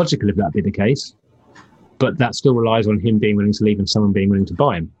 it'd be logical if that be the case, but that still relies on him being willing to leave and someone being willing to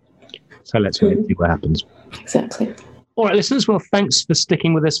buy him. So let's wait and see what happens. Exactly. All right, listeners. Well, thanks for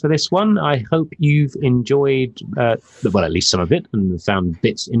sticking with us for this one. I hope you've enjoyed, at least some of it, and found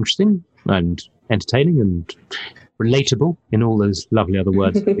bits interesting and entertaining and relatable in all those lovely other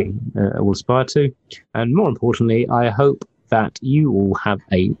words that we all aspire to. And more importantly, I hope that you all have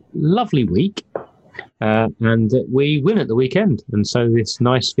a lovely week and that we win at the weekend. And so this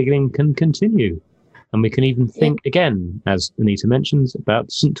nice feeling can continue. And we can even think again, as Anita mentions, about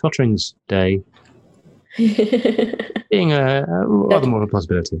St. Tottering's Day being a rather more of a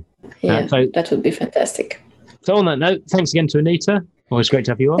possibility. Yeah, that would be fantastic. So on that note, thanks again to Anita. Always great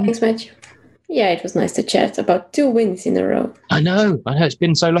to have you on. Thanks, Mitch. Yeah, it was nice to chat about 2 wins in a row. I know. It's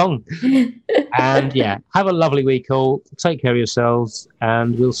been so long. And have a lovely week all. Take care of yourselves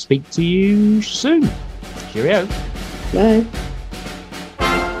and we'll speak to you soon. Cheerio. Bye.